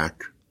people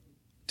back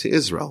to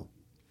Israel.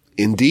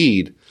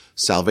 Indeed,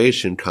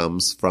 salvation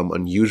comes from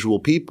unusual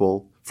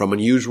people, from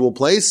unusual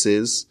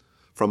places,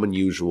 from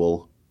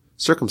unusual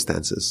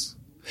circumstances.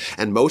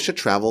 And Moshe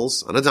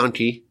travels on a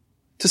donkey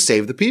to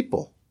save the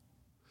people.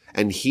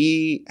 And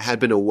he had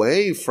been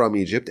away from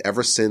Egypt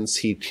ever since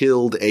he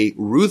killed a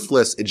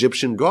ruthless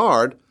Egyptian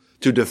guard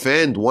to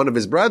defend one of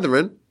his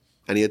brethren,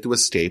 and he had to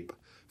escape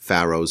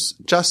Pharaoh's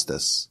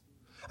justice.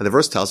 And the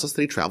verse tells us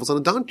that he travels on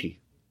a donkey.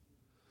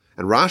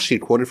 And Rashi,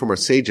 quoting from our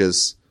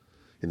sages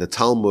in the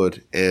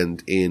Talmud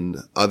and in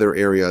other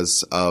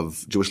areas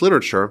of Jewish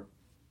literature,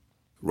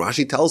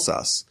 Rashi tells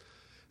us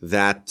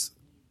that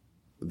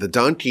the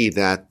donkey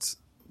that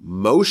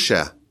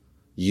Moshe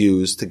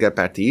used to get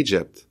back to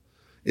Egypt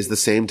is the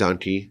same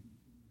donkey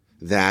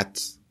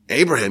that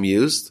Abraham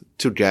used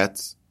to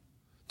get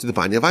to the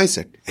binding of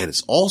Isaac. And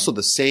it's also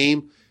the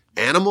same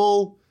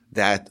animal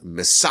that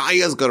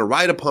Messiah is going to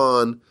ride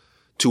upon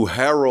to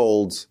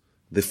herald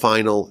the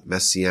final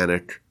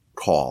messianic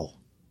call.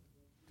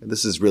 And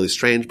this is really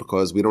strange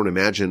because we don't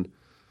imagine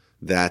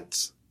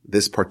that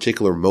this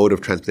particular mode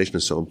of transportation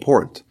is so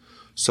important.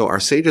 So our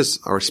sages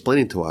are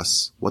explaining to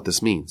us what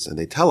this means. And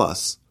they tell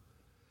us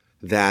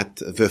that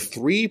the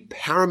three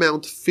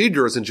paramount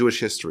figures in Jewish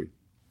history,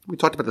 we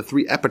talked about the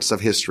three epochs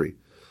of history.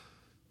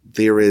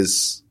 There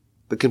is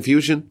the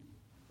confusion,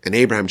 and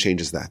Abraham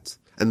changes that.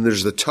 And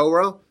there's the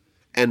Torah,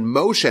 and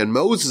Moshe, and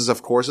Moses,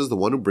 of course, is the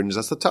one who brings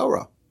us the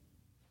Torah.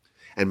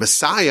 And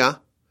Messiah,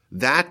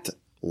 that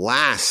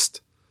last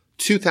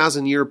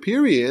 2,000-year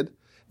period,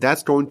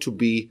 that's going to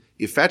be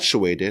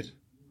effectuated,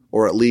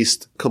 or at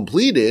least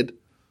completed,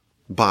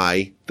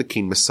 by the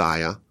King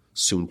Messiah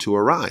soon to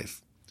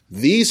arrive.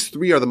 These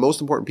three are the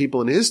most important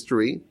people in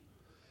history,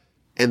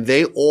 and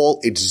they all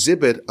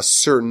exhibit a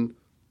certain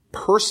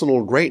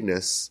personal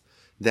greatness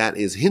that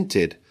is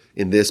hinted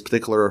in this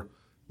particular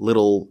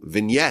little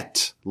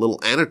vignette, little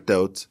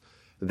anecdote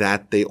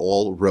that they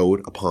all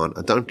rode upon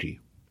a donkey.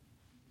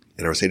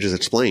 And our sages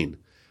explain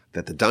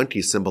that the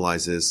donkey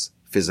symbolizes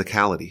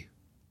physicality.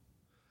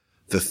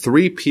 The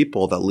three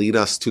people that lead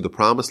us to the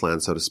promised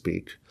land, so to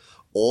speak,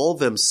 all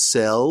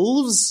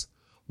themselves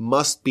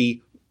must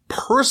be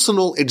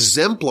personal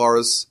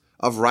exemplars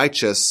of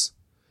righteous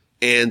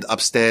and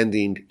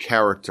upstanding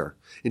character.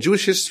 In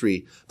Jewish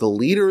history, the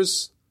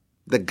leaders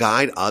that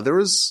guide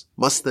others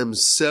must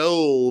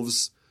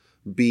themselves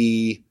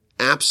be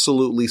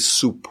absolutely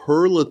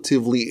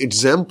superlatively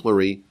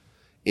exemplary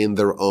in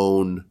their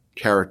own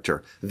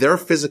character. Their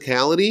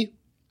physicality,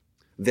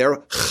 their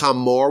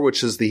chamor,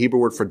 which is the Hebrew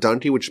word for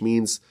donkey, which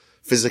means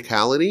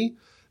physicality,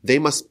 they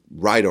must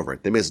ride over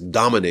it. They must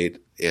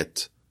dominate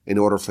it in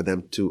order for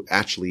them to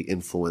actually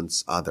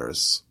influence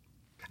others.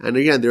 And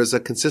again, there's a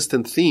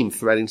consistent theme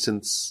threading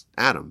since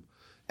Adam.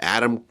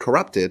 Adam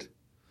corrupted,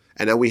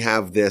 and now we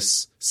have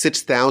this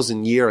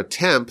 6,000-year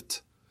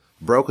attempt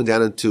broken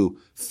down into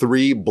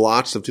 3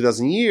 blocks of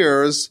 2,000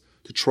 years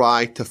to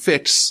try to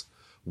fix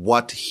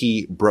what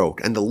he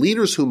broke. And the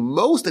leaders who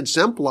most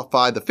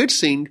exemplify the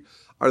fixing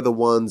are the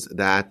ones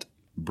that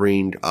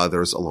bring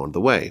others along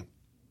the way.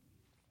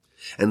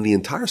 And the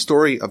entire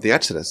story of the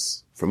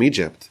Exodus from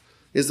Egypt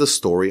is the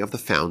story of the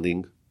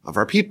founding of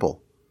our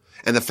people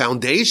and the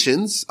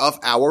foundations of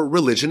our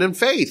religion and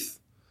faith.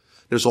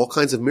 There's all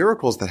kinds of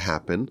miracles that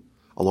happen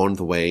along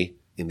the way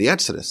in the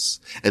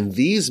Exodus. And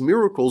these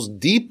miracles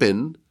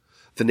deepen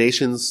the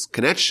nation's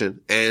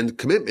connection and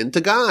commitment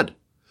to God.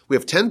 We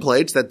have 10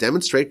 plagues that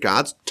demonstrate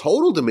God's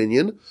total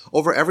dominion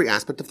over every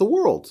aspect of the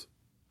world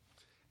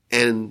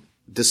and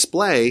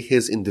display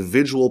his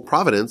individual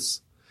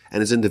providence and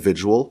his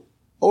individual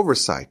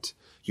oversight.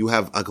 You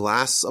have a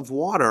glass of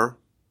water,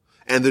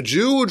 and the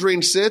Jew who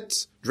drinks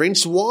it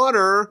drinks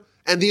water,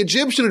 and the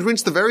Egyptian who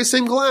drinks the very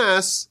same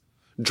glass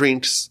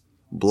drinks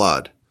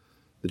blood.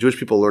 The Jewish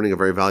people are learning a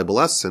very valuable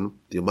lesson.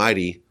 The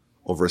Almighty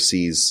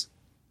oversees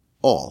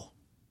all.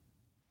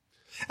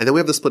 And then we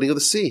have the splitting of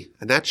the sea,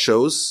 and that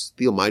shows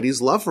the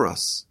Almighty's love for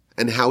us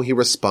and how he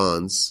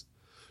responds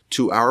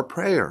to our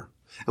prayer.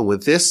 And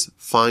with this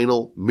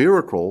final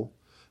miracle,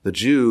 the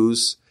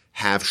Jews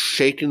have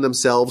shaken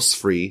themselves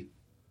free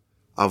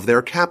of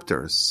their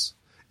captors,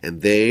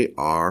 and they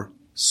are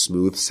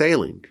smooth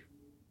sailing.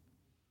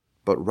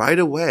 But right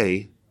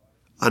away,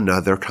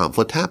 another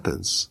conflict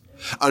happens.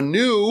 A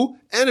new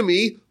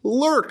enemy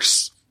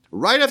lurks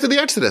right after the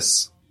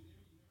Exodus,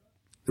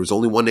 there was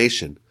only one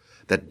nation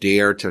that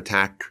dared to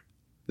attack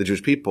the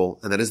Jewish people,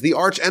 and that is the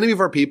arch enemy of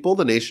our people,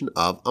 the nation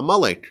of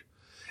Amalek.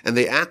 And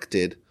they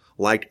acted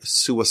like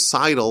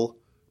suicidal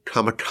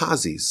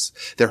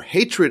kamikazes. Their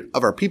hatred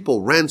of our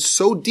people ran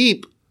so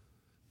deep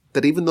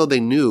that even though they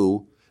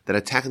knew that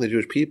attacking the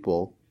Jewish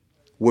people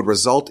would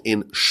result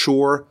in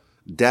sure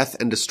death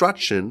and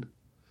destruction,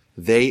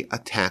 they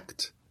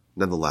attacked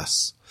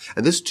nonetheless.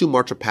 And this too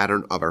marks a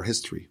pattern of our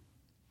history.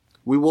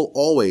 We will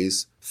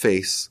always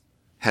face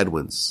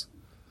headwinds.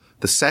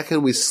 The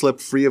second we slip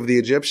free of the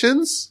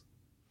Egyptians,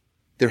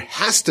 there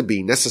has to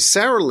be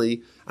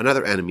necessarily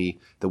another enemy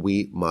that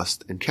we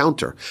must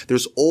encounter.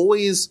 There's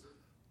always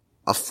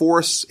a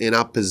force in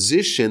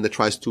opposition that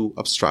tries to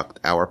obstruct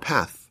our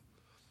path.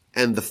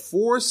 And the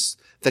force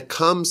that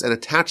comes and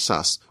attacks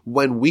us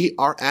when we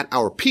are at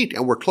our peak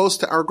and we're close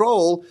to our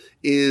goal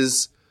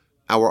is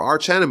our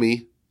arch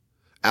enemy,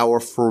 our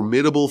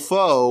formidable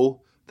foe,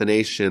 the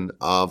nation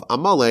of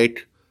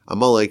Amalek.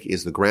 Amalek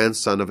is the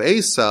grandson of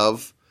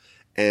Esav,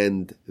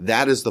 and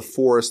that is the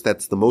force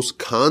that's the most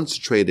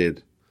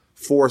concentrated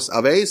force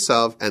of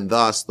Esav, and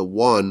thus the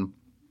one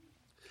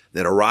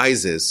that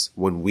arises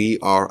when we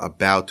are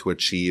about to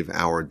achieve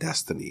our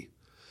destiny.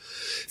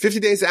 50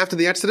 days after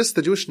the Exodus,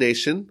 the Jewish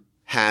nation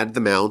had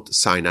the Mount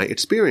Sinai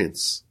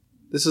experience.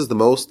 This is the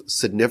most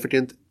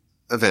significant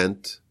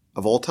event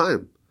of all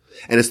time.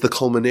 And it's the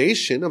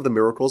culmination of the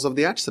miracles of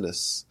the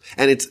Exodus.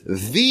 And it's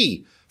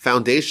the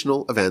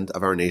foundational event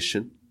of our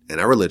nation and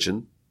our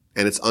religion,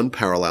 and it's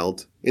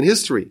unparalleled in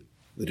history.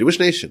 The Jewish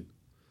nation,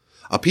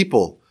 a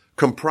people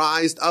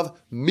comprised of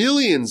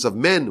millions of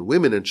men,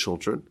 women, and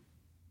children.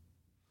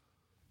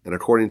 And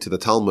according to the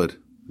Talmud,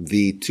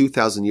 the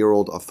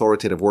 2,000-year-old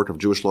authoritative work of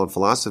Jewish law and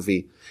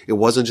philosophy, it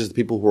wasn't just the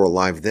people who were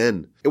alive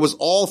then. It was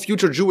all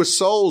future Jewish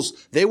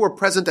souls. They were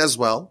present as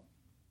well.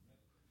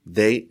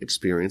 They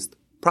experienced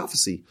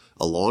prophecy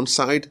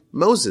alongside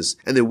Moses,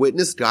 and they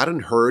witnessed God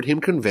and heard him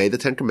convey the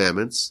Ten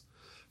Commandments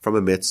from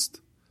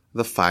amidst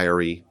the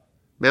fiery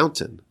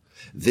mountain.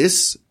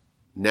 This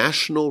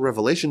national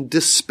revelation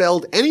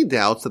dispelled any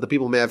doubts that the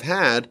people may have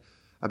had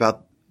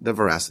about the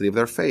veracity of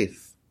their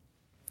faith.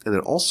 And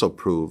it also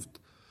proved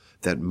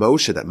that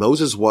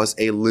Moses was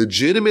a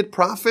legitimate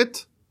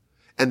prophet,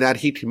 and that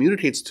he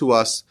communicates to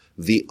us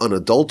the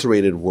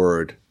unadulterated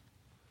word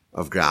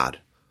of God.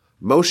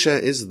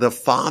 Moshe is the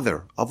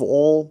father of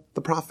all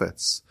the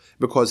prophets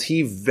because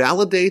he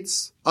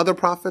validates other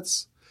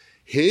prophets.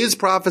 His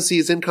prophecy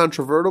is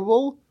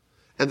incontrovertible,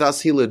 and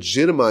thus he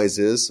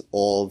legitimizes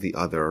all the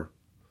other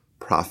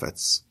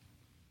prophets.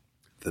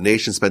 The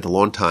nation spent a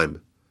long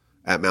time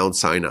at Mount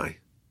Sinai,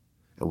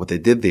 and what they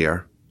did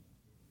there,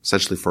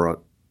 essentially for a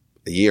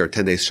year,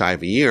 10 days shy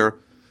of a year,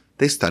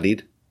 they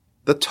studied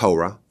the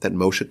Torah that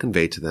Moshe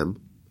conveyed to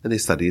them, and they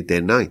studied it day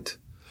and night.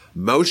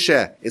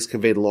 Moshe is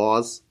conveyed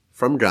laws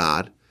from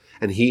God,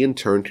 and he in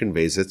turn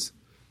conveys it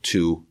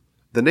to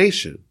the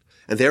nation.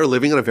 And they are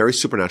living on a very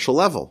supernatural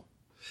level.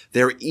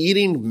 They're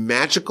eating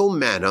magical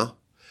manna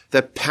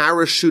that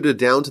parachuted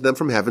down to them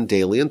from heaven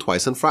daily and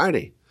twice on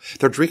Friday.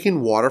 They're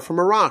drinking water from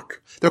a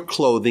rock. Their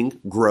clothing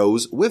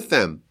grows with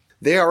them.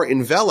 They are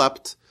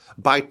enveloped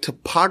by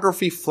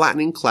topography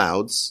flattening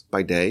clouds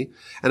by day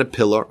and a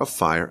pillar of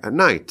fire at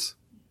night.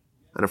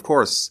 And of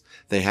course,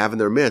 they have in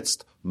their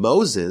midst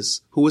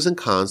Moses, who is in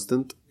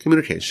constant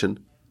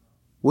communication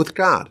with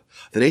God.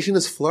 The nation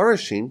is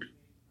flourishing,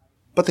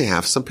 but they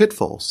have some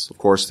pitfalls. Of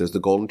course, there's the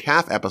golden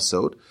calf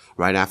episode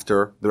right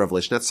after the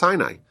revelation at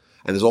Sinai.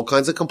 And there's all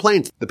kinds of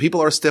complaints. The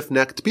people are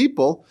stiff-necked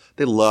people.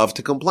 They love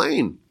to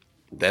complain.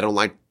 They don't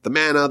like the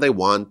manna. They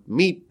want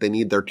meat. They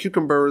need their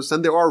cucumbers.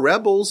 And there are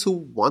rebels who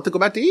want to go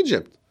back to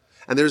Egypt.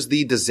 And there's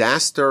the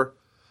disaster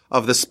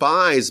of the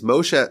spies.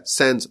 Moshe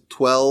sends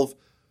 12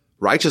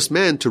 righteous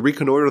men to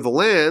reconnoiter the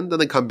land,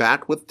 and they come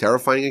back with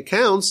terrifying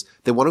accounts.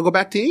 They want to go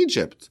back to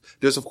Egypt.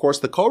 There's, of course,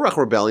 the Korach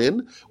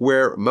rebellion,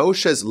 where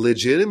Moshe's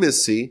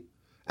legitimacy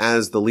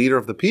as the leader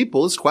of the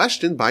people is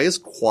questioned by his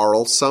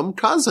quarrelsome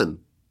cousin.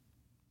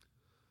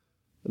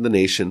 And the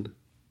nation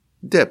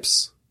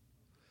dips.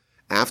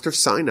 After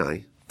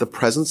Sinai, the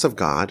presence of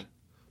God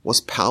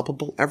was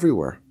palpable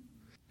everywhere.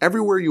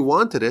 Everywhere you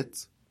wanted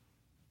it,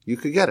 you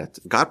could get it.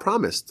 God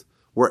promised,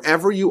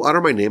 wherever you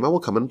utter my name, I will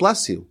come and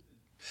bless you.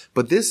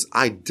 But this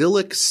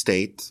idyllic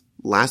state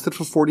lasted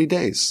for 40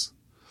 days.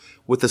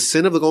 With the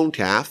sin of the golden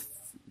calf,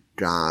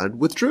 God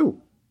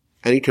withdrew.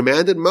 And he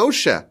commanded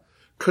Moshe,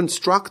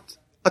 construct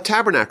a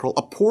tabernacle,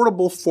 a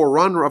portable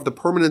forerunner of the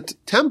permanent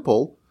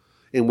temple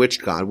in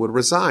which God would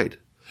reside.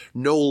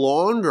 No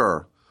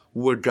longer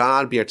would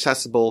God be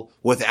accessible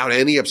without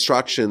any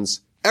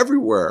obstructions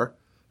everywhere.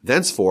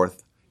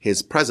 Thenceforth,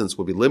 his presence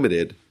would be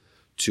limited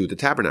to the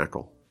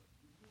tabernacle.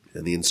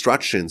 And the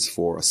instructions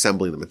for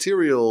assembling the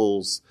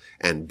materials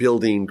and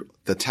building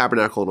the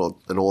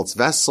tabernacle and all its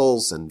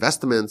vessels and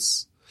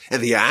vestments,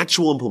 and the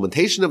actual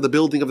implementation of the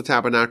building of the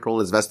tabernacle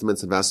and its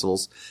vestments and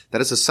vessels,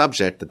 that is a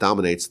subject that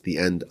dominates the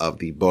end of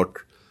the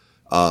book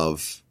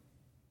of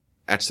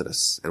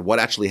Exodus and what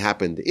actually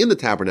happened in the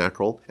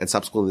tabernacle and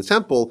subsequently in the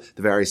temple,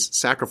 the various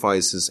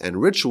sacrifices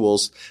and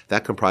rituals,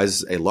 that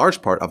comprises a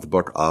large part of the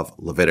book of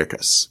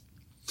Leviticus.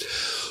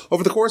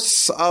 Over the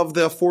course of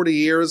the 40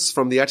 years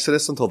from the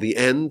Exodus until the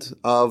end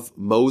of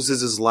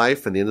Moses'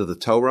 life and the end of the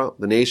Torah,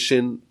 the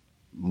nation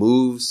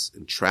moves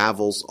and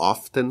travels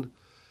often,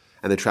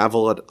 and they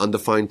travel at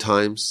undefined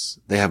times.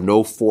 They have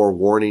no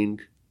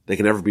forewarning. They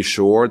can never be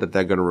sure that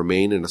they're going to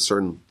remain in a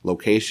certain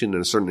location,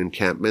 in a certain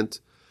encampment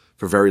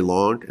for very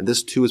long. And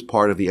this too is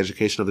part of the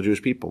education of the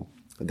Jewish people.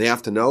 They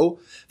have to know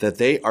that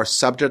they are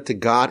subject to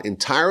God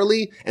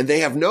entirely, and they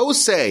have no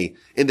say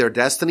in their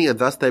destiny, and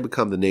thus they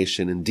become the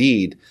nation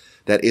indeed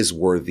that is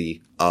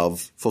worthy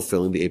of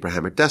fulfilling the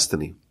Abrahamic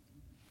destiny.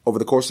 Over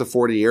the course of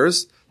 40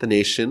 years, the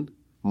nation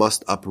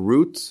must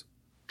uproot,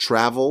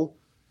 travel,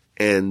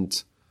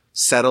 and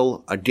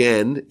settle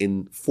again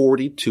in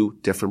 42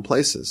 different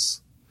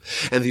places.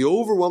 And the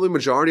overwhelming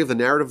majority of the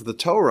narrative of the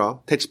Torah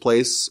takes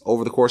place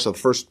over the course of the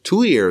first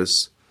 2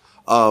 years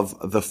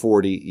of the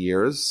 40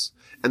 years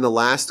and the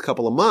last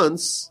couple of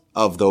months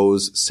of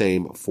those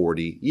same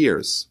 40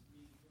 years.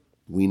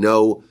 We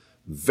know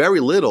very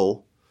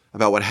little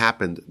about what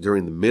happened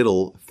during the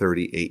middle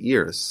 38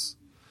 years.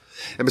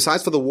 And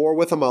besides for the war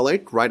with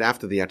Amalek, right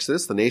after the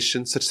Exodus, the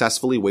nation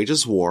successfully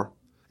wages war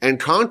and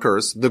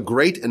conquers the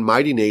great and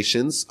mighty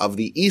nations of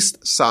the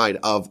east side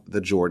of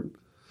the Jordan.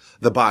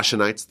 The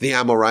Bashanites, the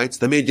Amorites,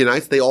 the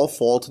Midianites, they all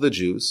fall to the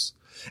Jews.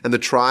 And the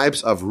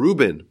tribes of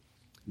Reuben,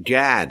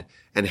 Gad,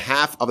 and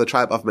half of the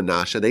tribe of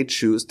Manasseh, they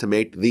choose to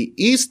make the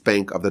east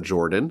bank of the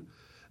Jordan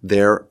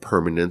their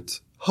permanent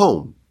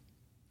home.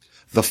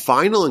 The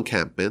final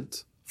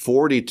encampment,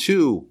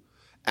 42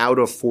 out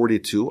of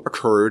 42,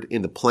 occurred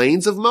in the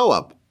plains of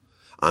Moab,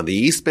 on the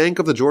east bank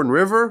of the Jordan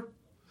River,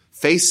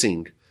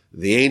 facing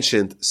the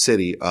ancient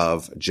city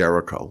of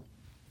Jericho.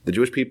 The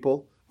Jewish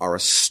people are a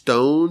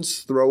stone's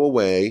throw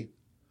away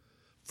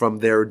from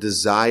their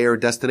desired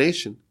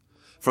destination,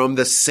 from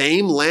the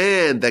same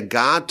land that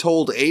God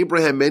told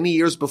Abraham many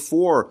years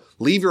before,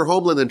 leave your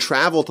homeland and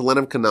travel to the land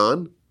of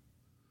Canaan.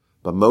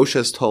 But Moshe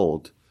is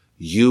told,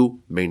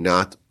 you may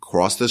not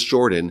cross this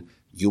Jordan,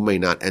 you may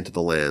not enter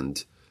the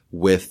land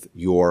with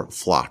your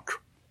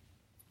flock.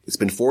 It's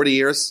been 40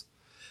 years,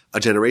 a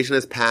generation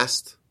has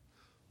passed.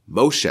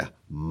 Moshe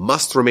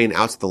must remain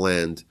out of the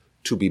land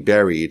to be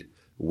buried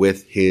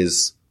with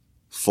his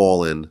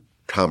fallen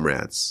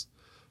comrades.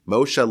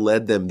 Moshe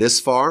led them this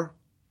far,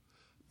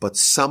 but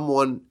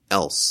someone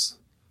else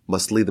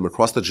must lead them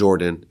across the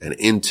Jordan and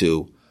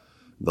into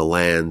the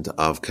land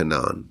of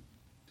Canaan.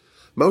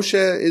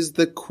 Moshe is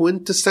the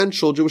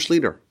quintessential Jewish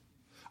leader.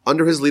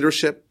 Under his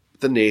leadership,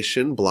 the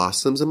nation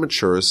blossoms and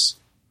matures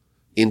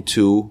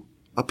into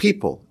a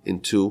people,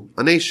 into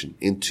a nation,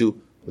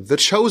 into the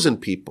chosen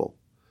people,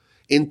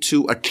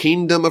 into a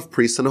kingdom of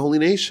priests and a holy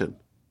nation.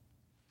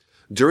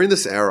 During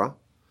this era,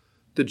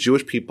 the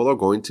Jewish people are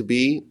going to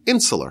be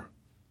insular.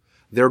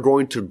 They're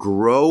going to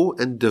grow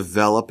and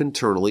develop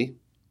internally,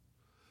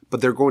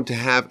 but they're going to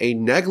have a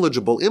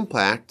negligible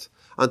impact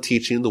on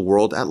teaching the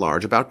world at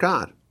large about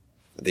God.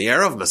 The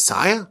era of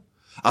Messiah,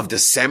 of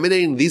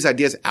disseminating these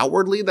ideas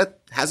outwardly, that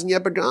hasn't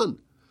yet begun.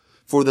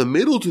 For the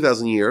middle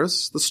 2,000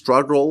 years, the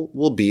struggle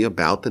will be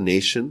about the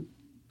nation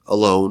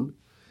alone,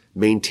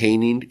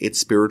 maintaining its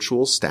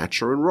spiritual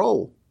stature and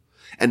role,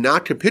 and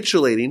not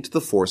capitulating to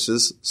the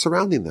forces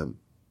surrounding them.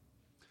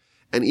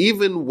 And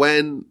even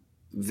when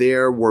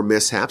there were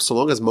mishaps, so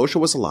long as Moshe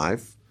was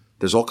alive,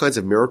 there's all kinds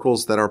of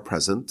miracles that are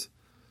present.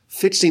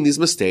 Fixing these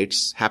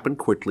mistakes happened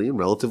quickly and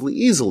relatively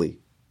easily.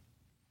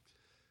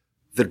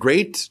 The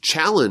great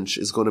challenge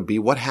is going to be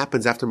what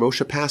happens after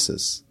Moshe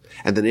passes,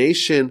 and the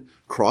nation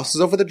crosses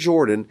over the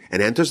Jordan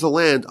and enters the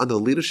land under the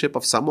leadership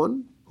of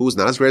someone who is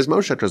not as great as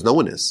Moshe, because no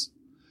one is.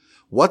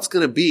 What's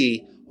going to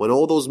be when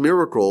all those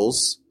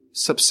miracles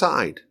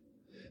subside?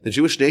 The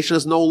Jewish nation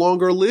is no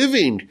longer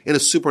living in a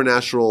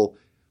supernatural,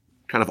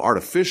 kind of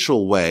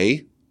artificial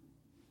way.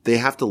 They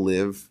have to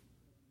live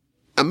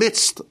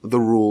amidst the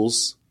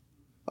rules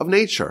of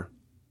nature.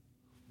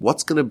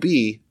 What's going to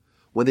be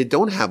when they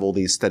don't have all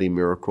these steady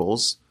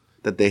miracles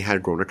that they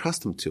had grown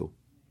accustomed to?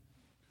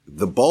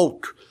 The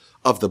bulk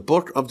of the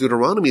book of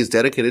Deuteronomy is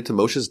dedicated to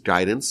Moshe's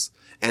guidance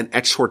and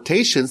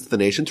exhortations to the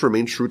nation to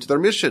remain true to their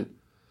mission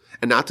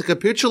and not to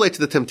capitulate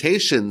to the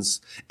temptations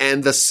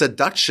and the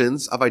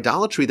seductions of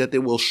idolatry that they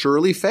will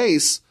surely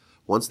face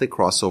once they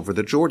cross over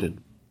the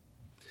Jordan.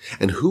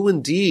 And who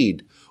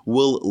indeed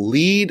will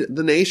lead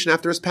the nation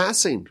after his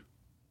passing?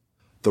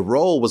 The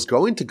role was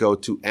going to go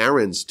to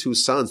Aaron's two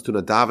sons, to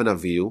Nadav and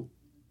Avihu,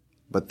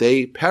 but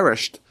they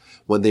perished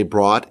when they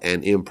brought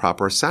an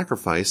improper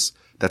sacrifice.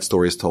 That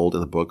story is told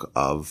in the book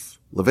of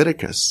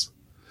Leviticus.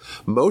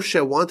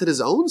 Moshe wanted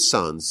his own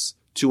sons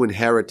to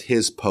inherit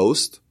his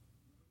post,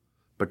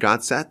 but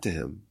God said to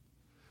him,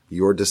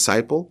 your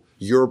disciple,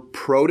 your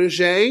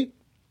protege,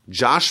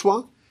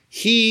 Joshua,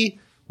 he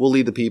will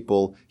lead the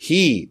people.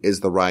 He is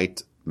the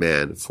right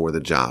man for the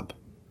job.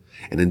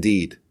 And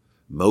indeed,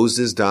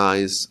 Moses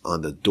dies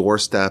on the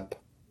doorstep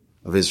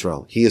of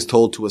Israel. He is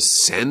told to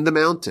ascend the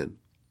mountain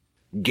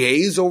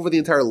gaze over the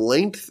entire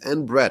length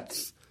and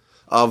breadth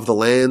of the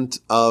land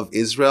of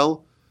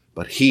Israel,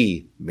 but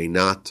he may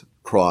not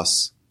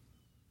cross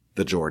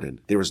the Jordan.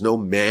 There is no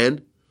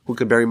man who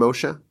could bury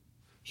Moshe.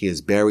 He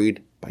is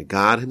buried by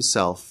God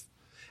himself,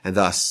 and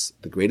thus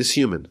the greatest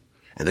human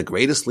and the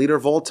greatest leader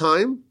of all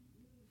time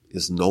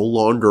is no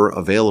longer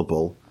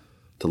available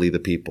to lead the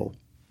people.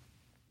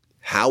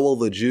 How will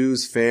the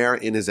Jews fare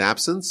in his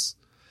absence?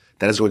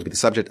 That is going to be the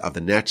subject of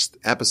the next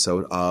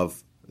episode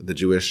of the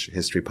Jewish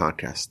History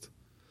Podcast.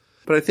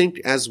 But I think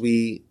as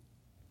we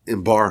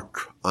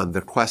embark on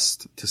the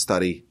quest to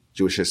study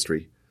Jewish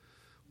history,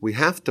 we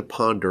have to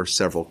ponder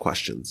several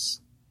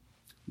questions.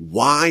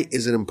 Why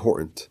is it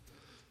important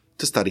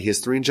to study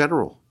history in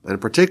general? And in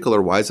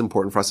particular, why is it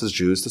important for us as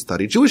Jews to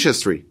study Jewish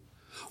history?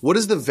 What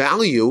is the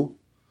value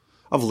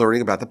of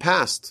learning about the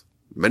past?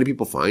 Many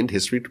people find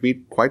history to be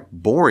quite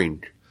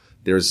boring.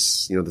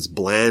 There's, this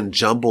bland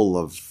jumble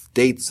of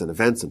dates and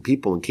events and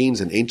people and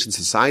kings and ancient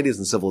societies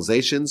and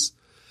civilizations,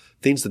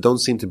 things that don't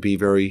seem to be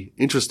very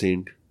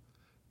interesting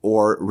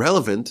or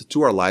relevant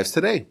to our lives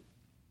today.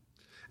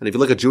 And if you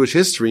look at Jewish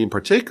history in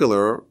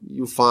particular,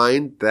 you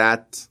find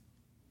that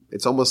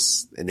it's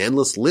almost an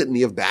endless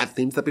litany of bad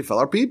things that befell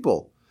our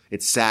people.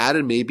 It's sad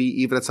and maybe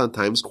even at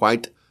sometimes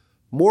quite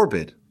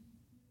morbid.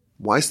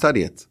 Why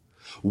study it?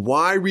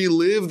 Why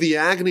relive the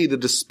agony, the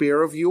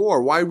despair of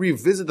yore? Why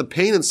revisit the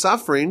pain and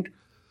suffering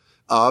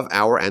of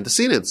our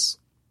antecedents?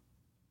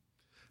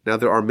 Now,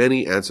 there are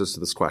many answers to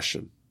this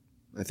question.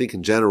 I think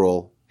in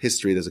general,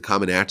 history, there's a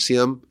common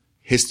axiom.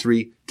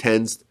 History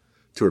tends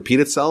to repeat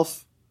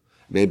itself.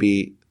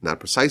 Maybe not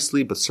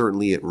precisely, but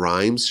certainly it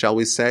rhymes, shall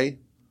we say.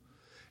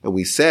 And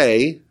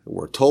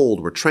we're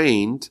told, we're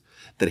trained,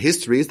 that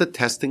history is the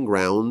testing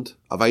ground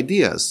of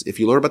ideas. If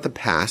you learn about the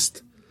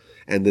past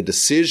and the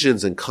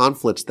decisions and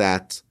conflicts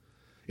that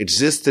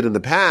existed in the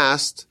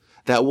past,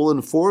 that will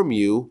inform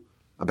you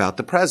about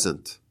the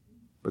present.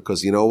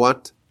 Because you know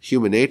what?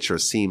 Human nature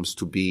seems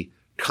to be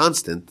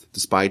constant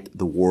despite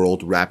the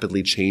world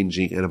rapidly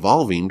changing and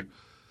evolving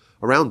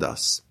around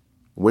us.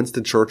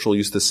 Winston Churchill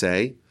used to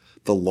say,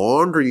 the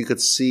longer you could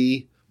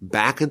see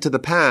back into the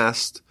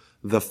past,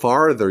 the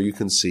farther you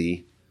can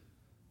see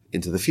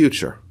into the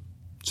future.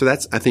 So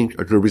that's, I think,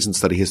 a good reason to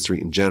study history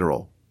in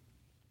general.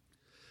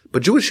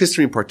 But Jewish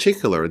history in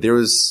particular, there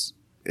is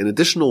an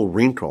additional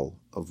wrinkle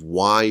of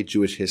why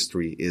Jewish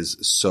history is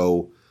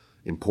so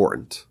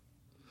important.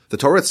 The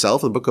Torah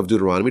itself, in the book of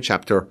Deuteronomy,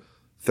 chapter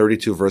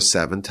 32, verse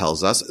 7,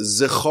 tells us,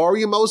 Zechor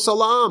yemos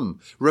olam,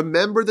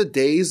 remember the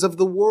days of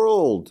the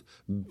world.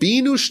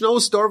 Binu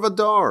shnos dor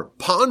vadar,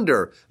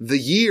 ponder the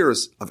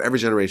years of every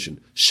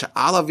generation.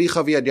 Sha'al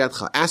avicha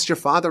v'yad, ask your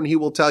father and he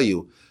will tell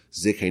you.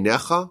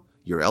 Zikeinecha,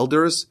 your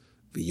elders,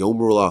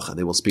 v'yomru lach, and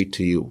they will speak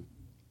to you.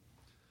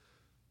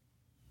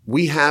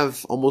 We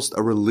have almost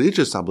a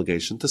religious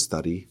obligation to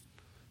study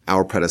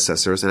our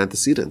predecessors and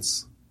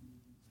antecedents.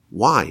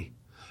 Why?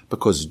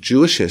 Because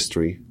Jewish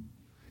history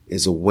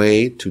is a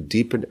way to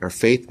deepen our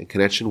faith and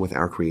connection with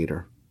our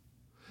Creator.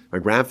 My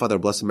grandfather,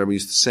 blessed memory,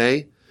 used to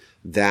say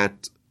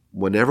that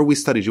whenever we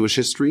study Jewish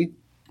history,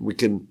 we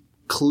can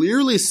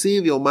clearly see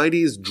the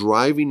Almighty's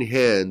driving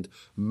hand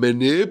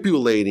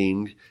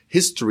manipulating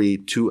history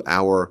to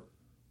our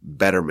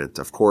betterment.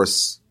 Of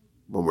course,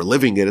 when we're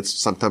living it, it's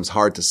sometimes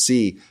hard to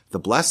see the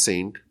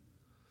blessing,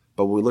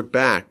 but when we look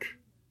back,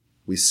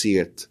 we see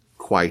it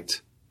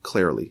quite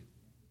clearly.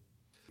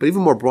 But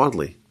even more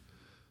broadly,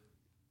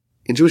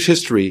 in Jewish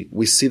history,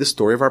 we see the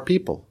story of our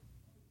people,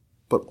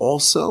 but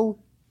also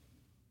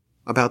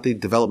about the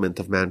development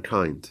of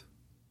mankind.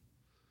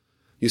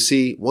 You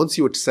see, once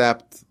you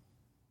accept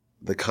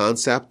the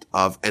concept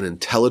of an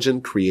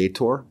intelligent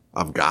creator,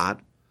 of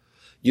God,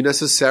 you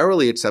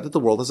necessarily accept that the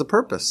world has a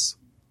purpose.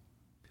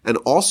 And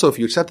also, if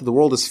you accept that the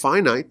world is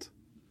finite,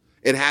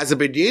 it has a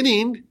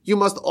beginning, you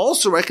must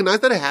also recognize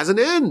that it has an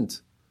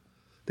end.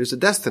 There's a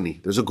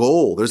destiny, there's a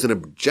goal, there's an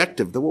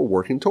objective that we're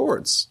working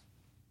towards.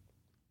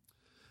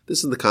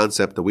 This is the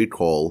concept that we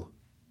call,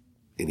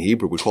 in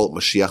Hebrew, we call it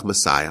Mashiach,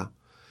 Messiah.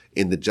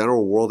 In the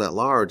general world at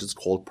large, it's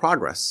called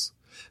progress.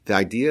 The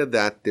idea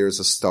that there's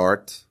a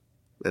start,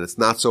 and it's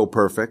not so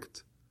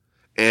perfect,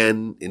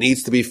 and it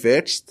needs to be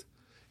fixed,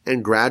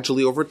 and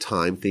gradually over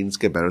time, things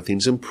get better,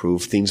 things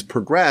improve, things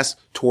progress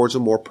towards a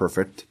more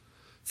perfect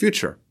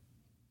future.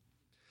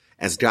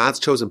 As God's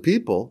chosen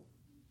people,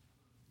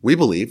 we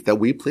believe that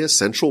we play a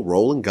central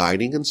role in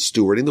guiding and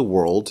stewarding the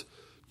world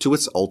to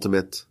its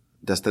ultimate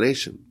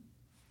destination.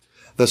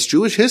 Thus,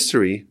 Jewish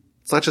history,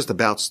 it's not just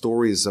about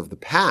stories of the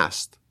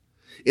past.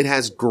 It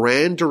has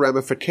grander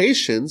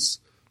ramifications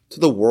to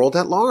the world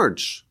at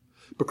large,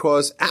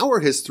 because our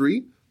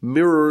history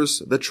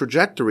mirrors the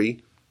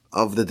trajectory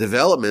of the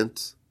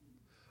development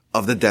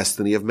of the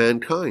destiny of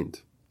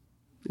mankind.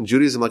 In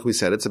Judaism, like we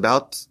said, it's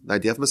about the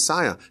idea of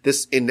Messiah,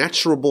 this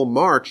inexorable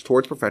march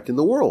towards perfecting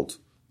the world.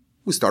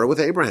 We started with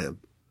Abraham.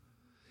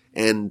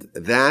 And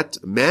that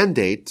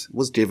mandate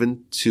was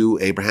given to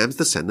Abraham's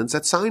descendants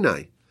at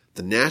Sinai.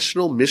 The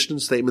national mission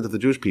statement of the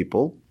Jewish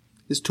people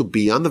is to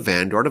be on the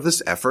vanguard of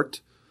this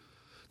effort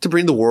to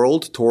bring the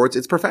world towards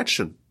its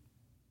perfection.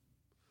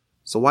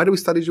 So why do we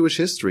study Jewish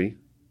history?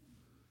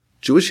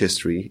 Jewish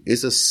history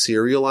is a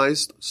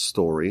serialized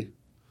story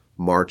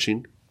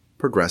marching,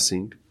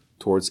 progressing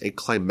towards a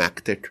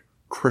climactic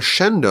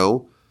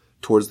crescendo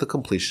towards the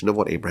completion of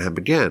what Abraham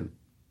began.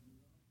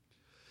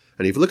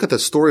 And if you look at the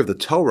story of the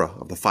Torah,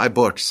 of the 5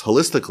 books,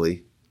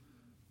 holistically,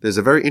 there's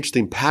a very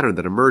interesting pattern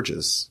that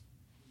emerges.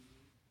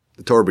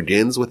 The Torah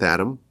begins with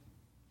Adam,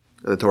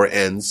 and the Torah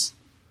ends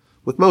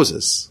with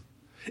Moses.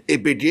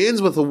 It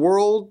begins with a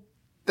world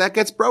that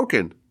gets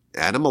broken.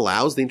 Adam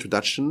allows the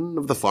introduction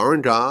of the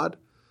foreign god,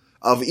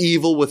 of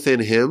evil within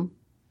him.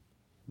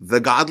 The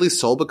godly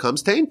soul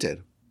becomes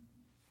tainted.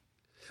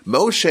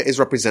 Moshe is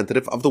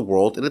representative of the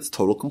world in its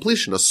total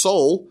completion, a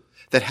soul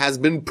that has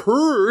been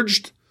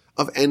purged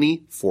of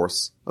any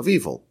force of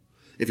evil.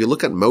 If you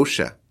look at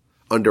Moshe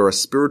under a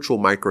spiritual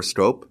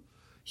microscope,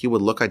 he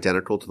would look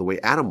identical to the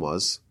way Adam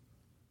was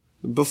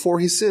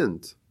before he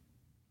sinned.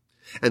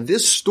 And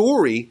this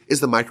story is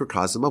the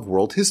microcosm of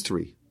world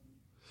history,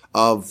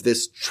 of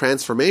this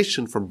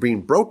transformation from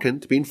being broken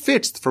to being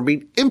fixed, from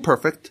being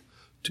imperfect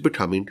to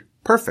becoming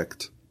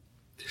perfect.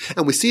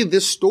 And we see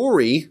this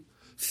story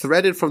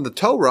threaded from the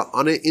Torah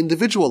on an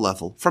individual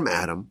level, from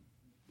Adam,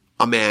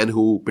 a man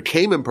who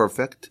became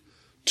imperfect,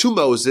 to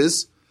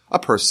Moses, a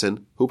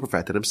person who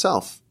perfected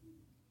himself.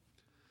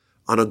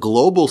 On a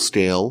global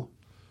scale,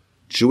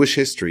 Jewish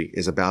history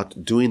is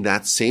about doing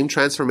that same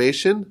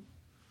transformation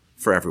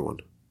for everyone.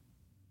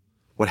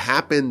 What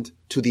happened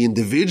to the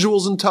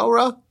individuals in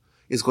Torah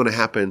is going to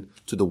happen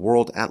to the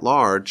world at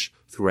large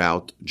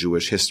throughout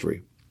Jewish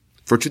history.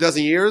 For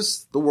 2,000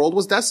 years, the world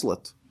was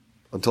desolate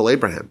until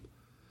Abraham.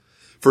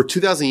 For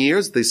 2,000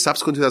 years, the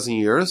subsequent 2,000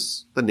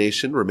 years, the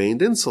nation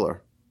remained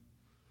insular.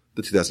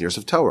 The 2,000 years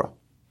of Torah.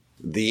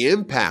 The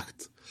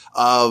impact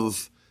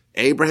of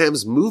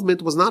Abraham's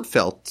movement was not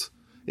felt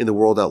in the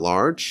world at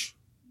large,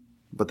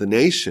 but the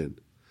nation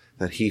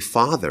that he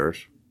fathered,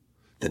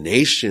 the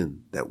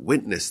nation that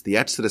witnessed the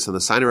Exodus and the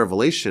sign of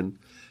Revelation,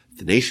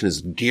 the nation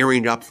is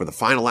gearing up for the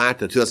final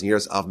act of the 2,000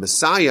 years of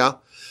Messiah.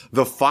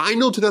 The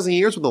final 2,000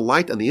 years when the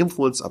light and the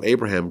influence of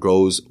Abraham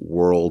goes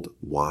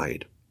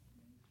worldwide.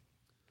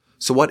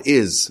 So what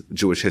is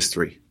Jewish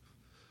history?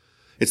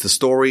 It's the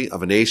story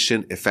of a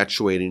nation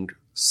effectuating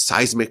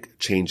seismic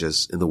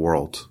changes in the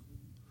world.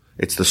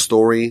 It's the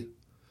story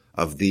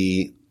of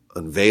the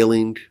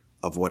unveiling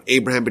of what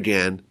Abraham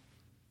began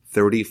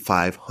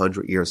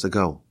 3,500 years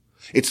ago.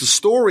 It's the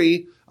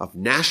story of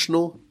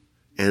national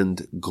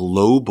and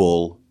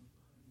global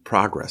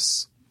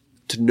progress.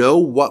 To know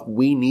what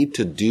we need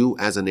to do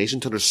as a nation,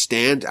 to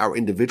understand our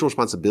individual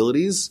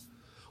responsibilities,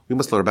 we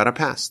must learn about our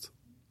past.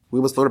 We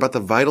must learn about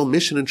the vital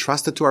mission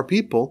entrusted to our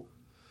people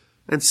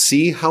and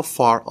see how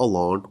far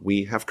along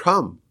we have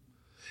come.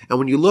 And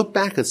when you look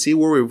back and see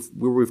where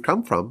we've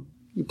come from,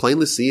 you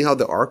plainly see how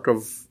the arc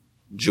of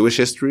Jewish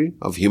history,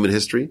 of human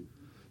history,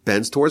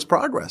 bends towards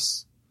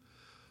progress.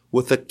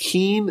 With a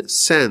keen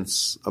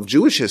sense of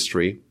Jewish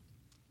history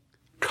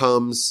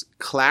comes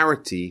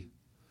clarity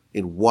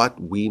in what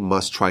we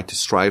must try to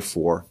strive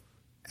for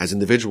as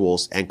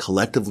individuals and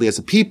collectively as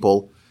a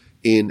people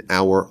in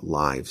our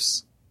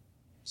lives.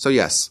 So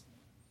yes,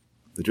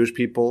 the Jewish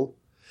people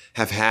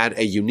have had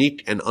a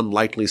unique and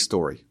unlikely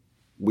story.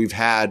 We've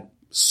had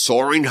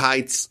soaring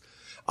heights,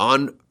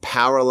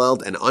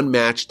 unparalleled and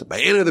unmatched by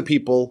any other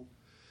people,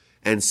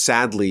 and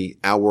sadly,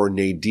 our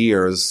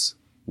nadirs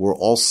were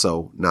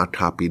also not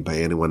copied by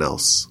anyone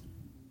else.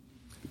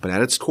 But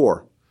at its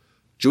core,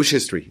 Jewish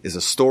history is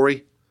a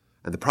story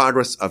and the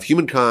progress of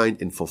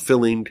humankind in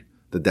fulfilling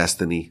the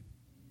destiny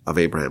of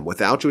Abraham.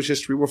 Without Jewish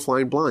history, we're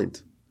flying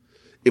blind.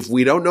 If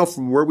we don't know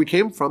from where we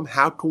came from,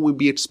 how can we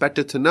be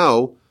expected to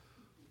know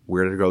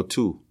where to go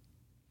to?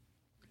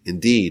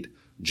 Indeed,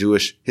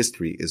 Jewish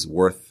history is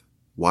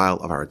worthwhile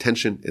of our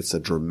attention. It's a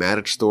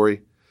dramatic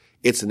story.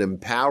 It's an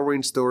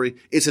empowering story.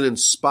 It's an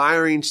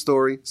inspiring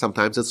story.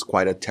 Sometimes it's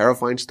quite a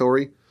terrifying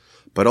story.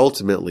 But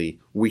ultimately,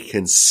 we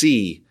can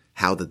see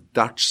how the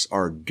ducks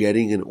are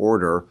getting in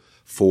order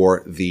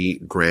for the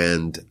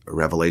grand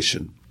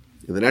revelation.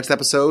 In the next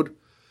episode,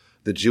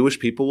 the Jewish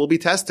people will be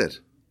tested.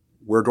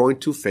 We're going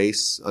to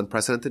face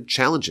unprecedented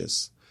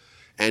challenges.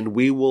 And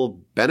we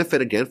will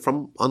benefit again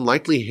from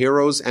unlikely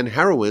heroes and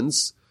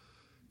heroines.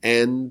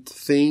 And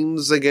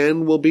things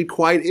again will be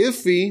quite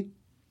iffy.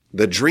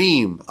 The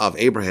dream of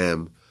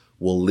Abraham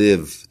will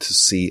live to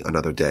see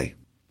another day.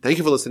 Thank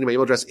you for listening. My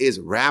email address is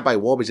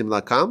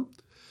rabbiwolbe@gmail.com.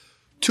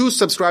 To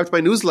subscribe to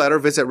my newsletter,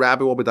 visit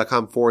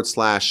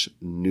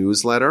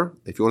rabbiwolbe.com/newsletter.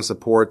 If you want to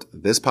support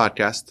this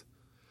podcast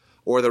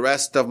or the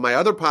rest of my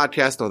other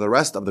podcasts or the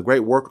rest of the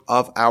great work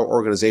of our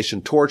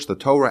organization, Torch, the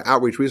Torah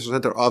Outreach Resource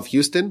Center of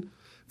Houston,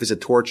 visit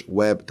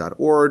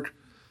torchweb.org.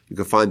 You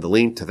can find the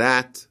link to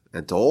that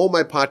and to all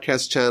my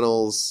podcast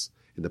channels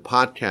in the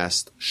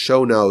podcast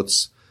show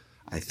notes.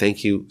 I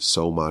thank you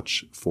so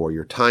much for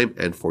your time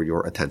and for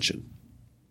your attention.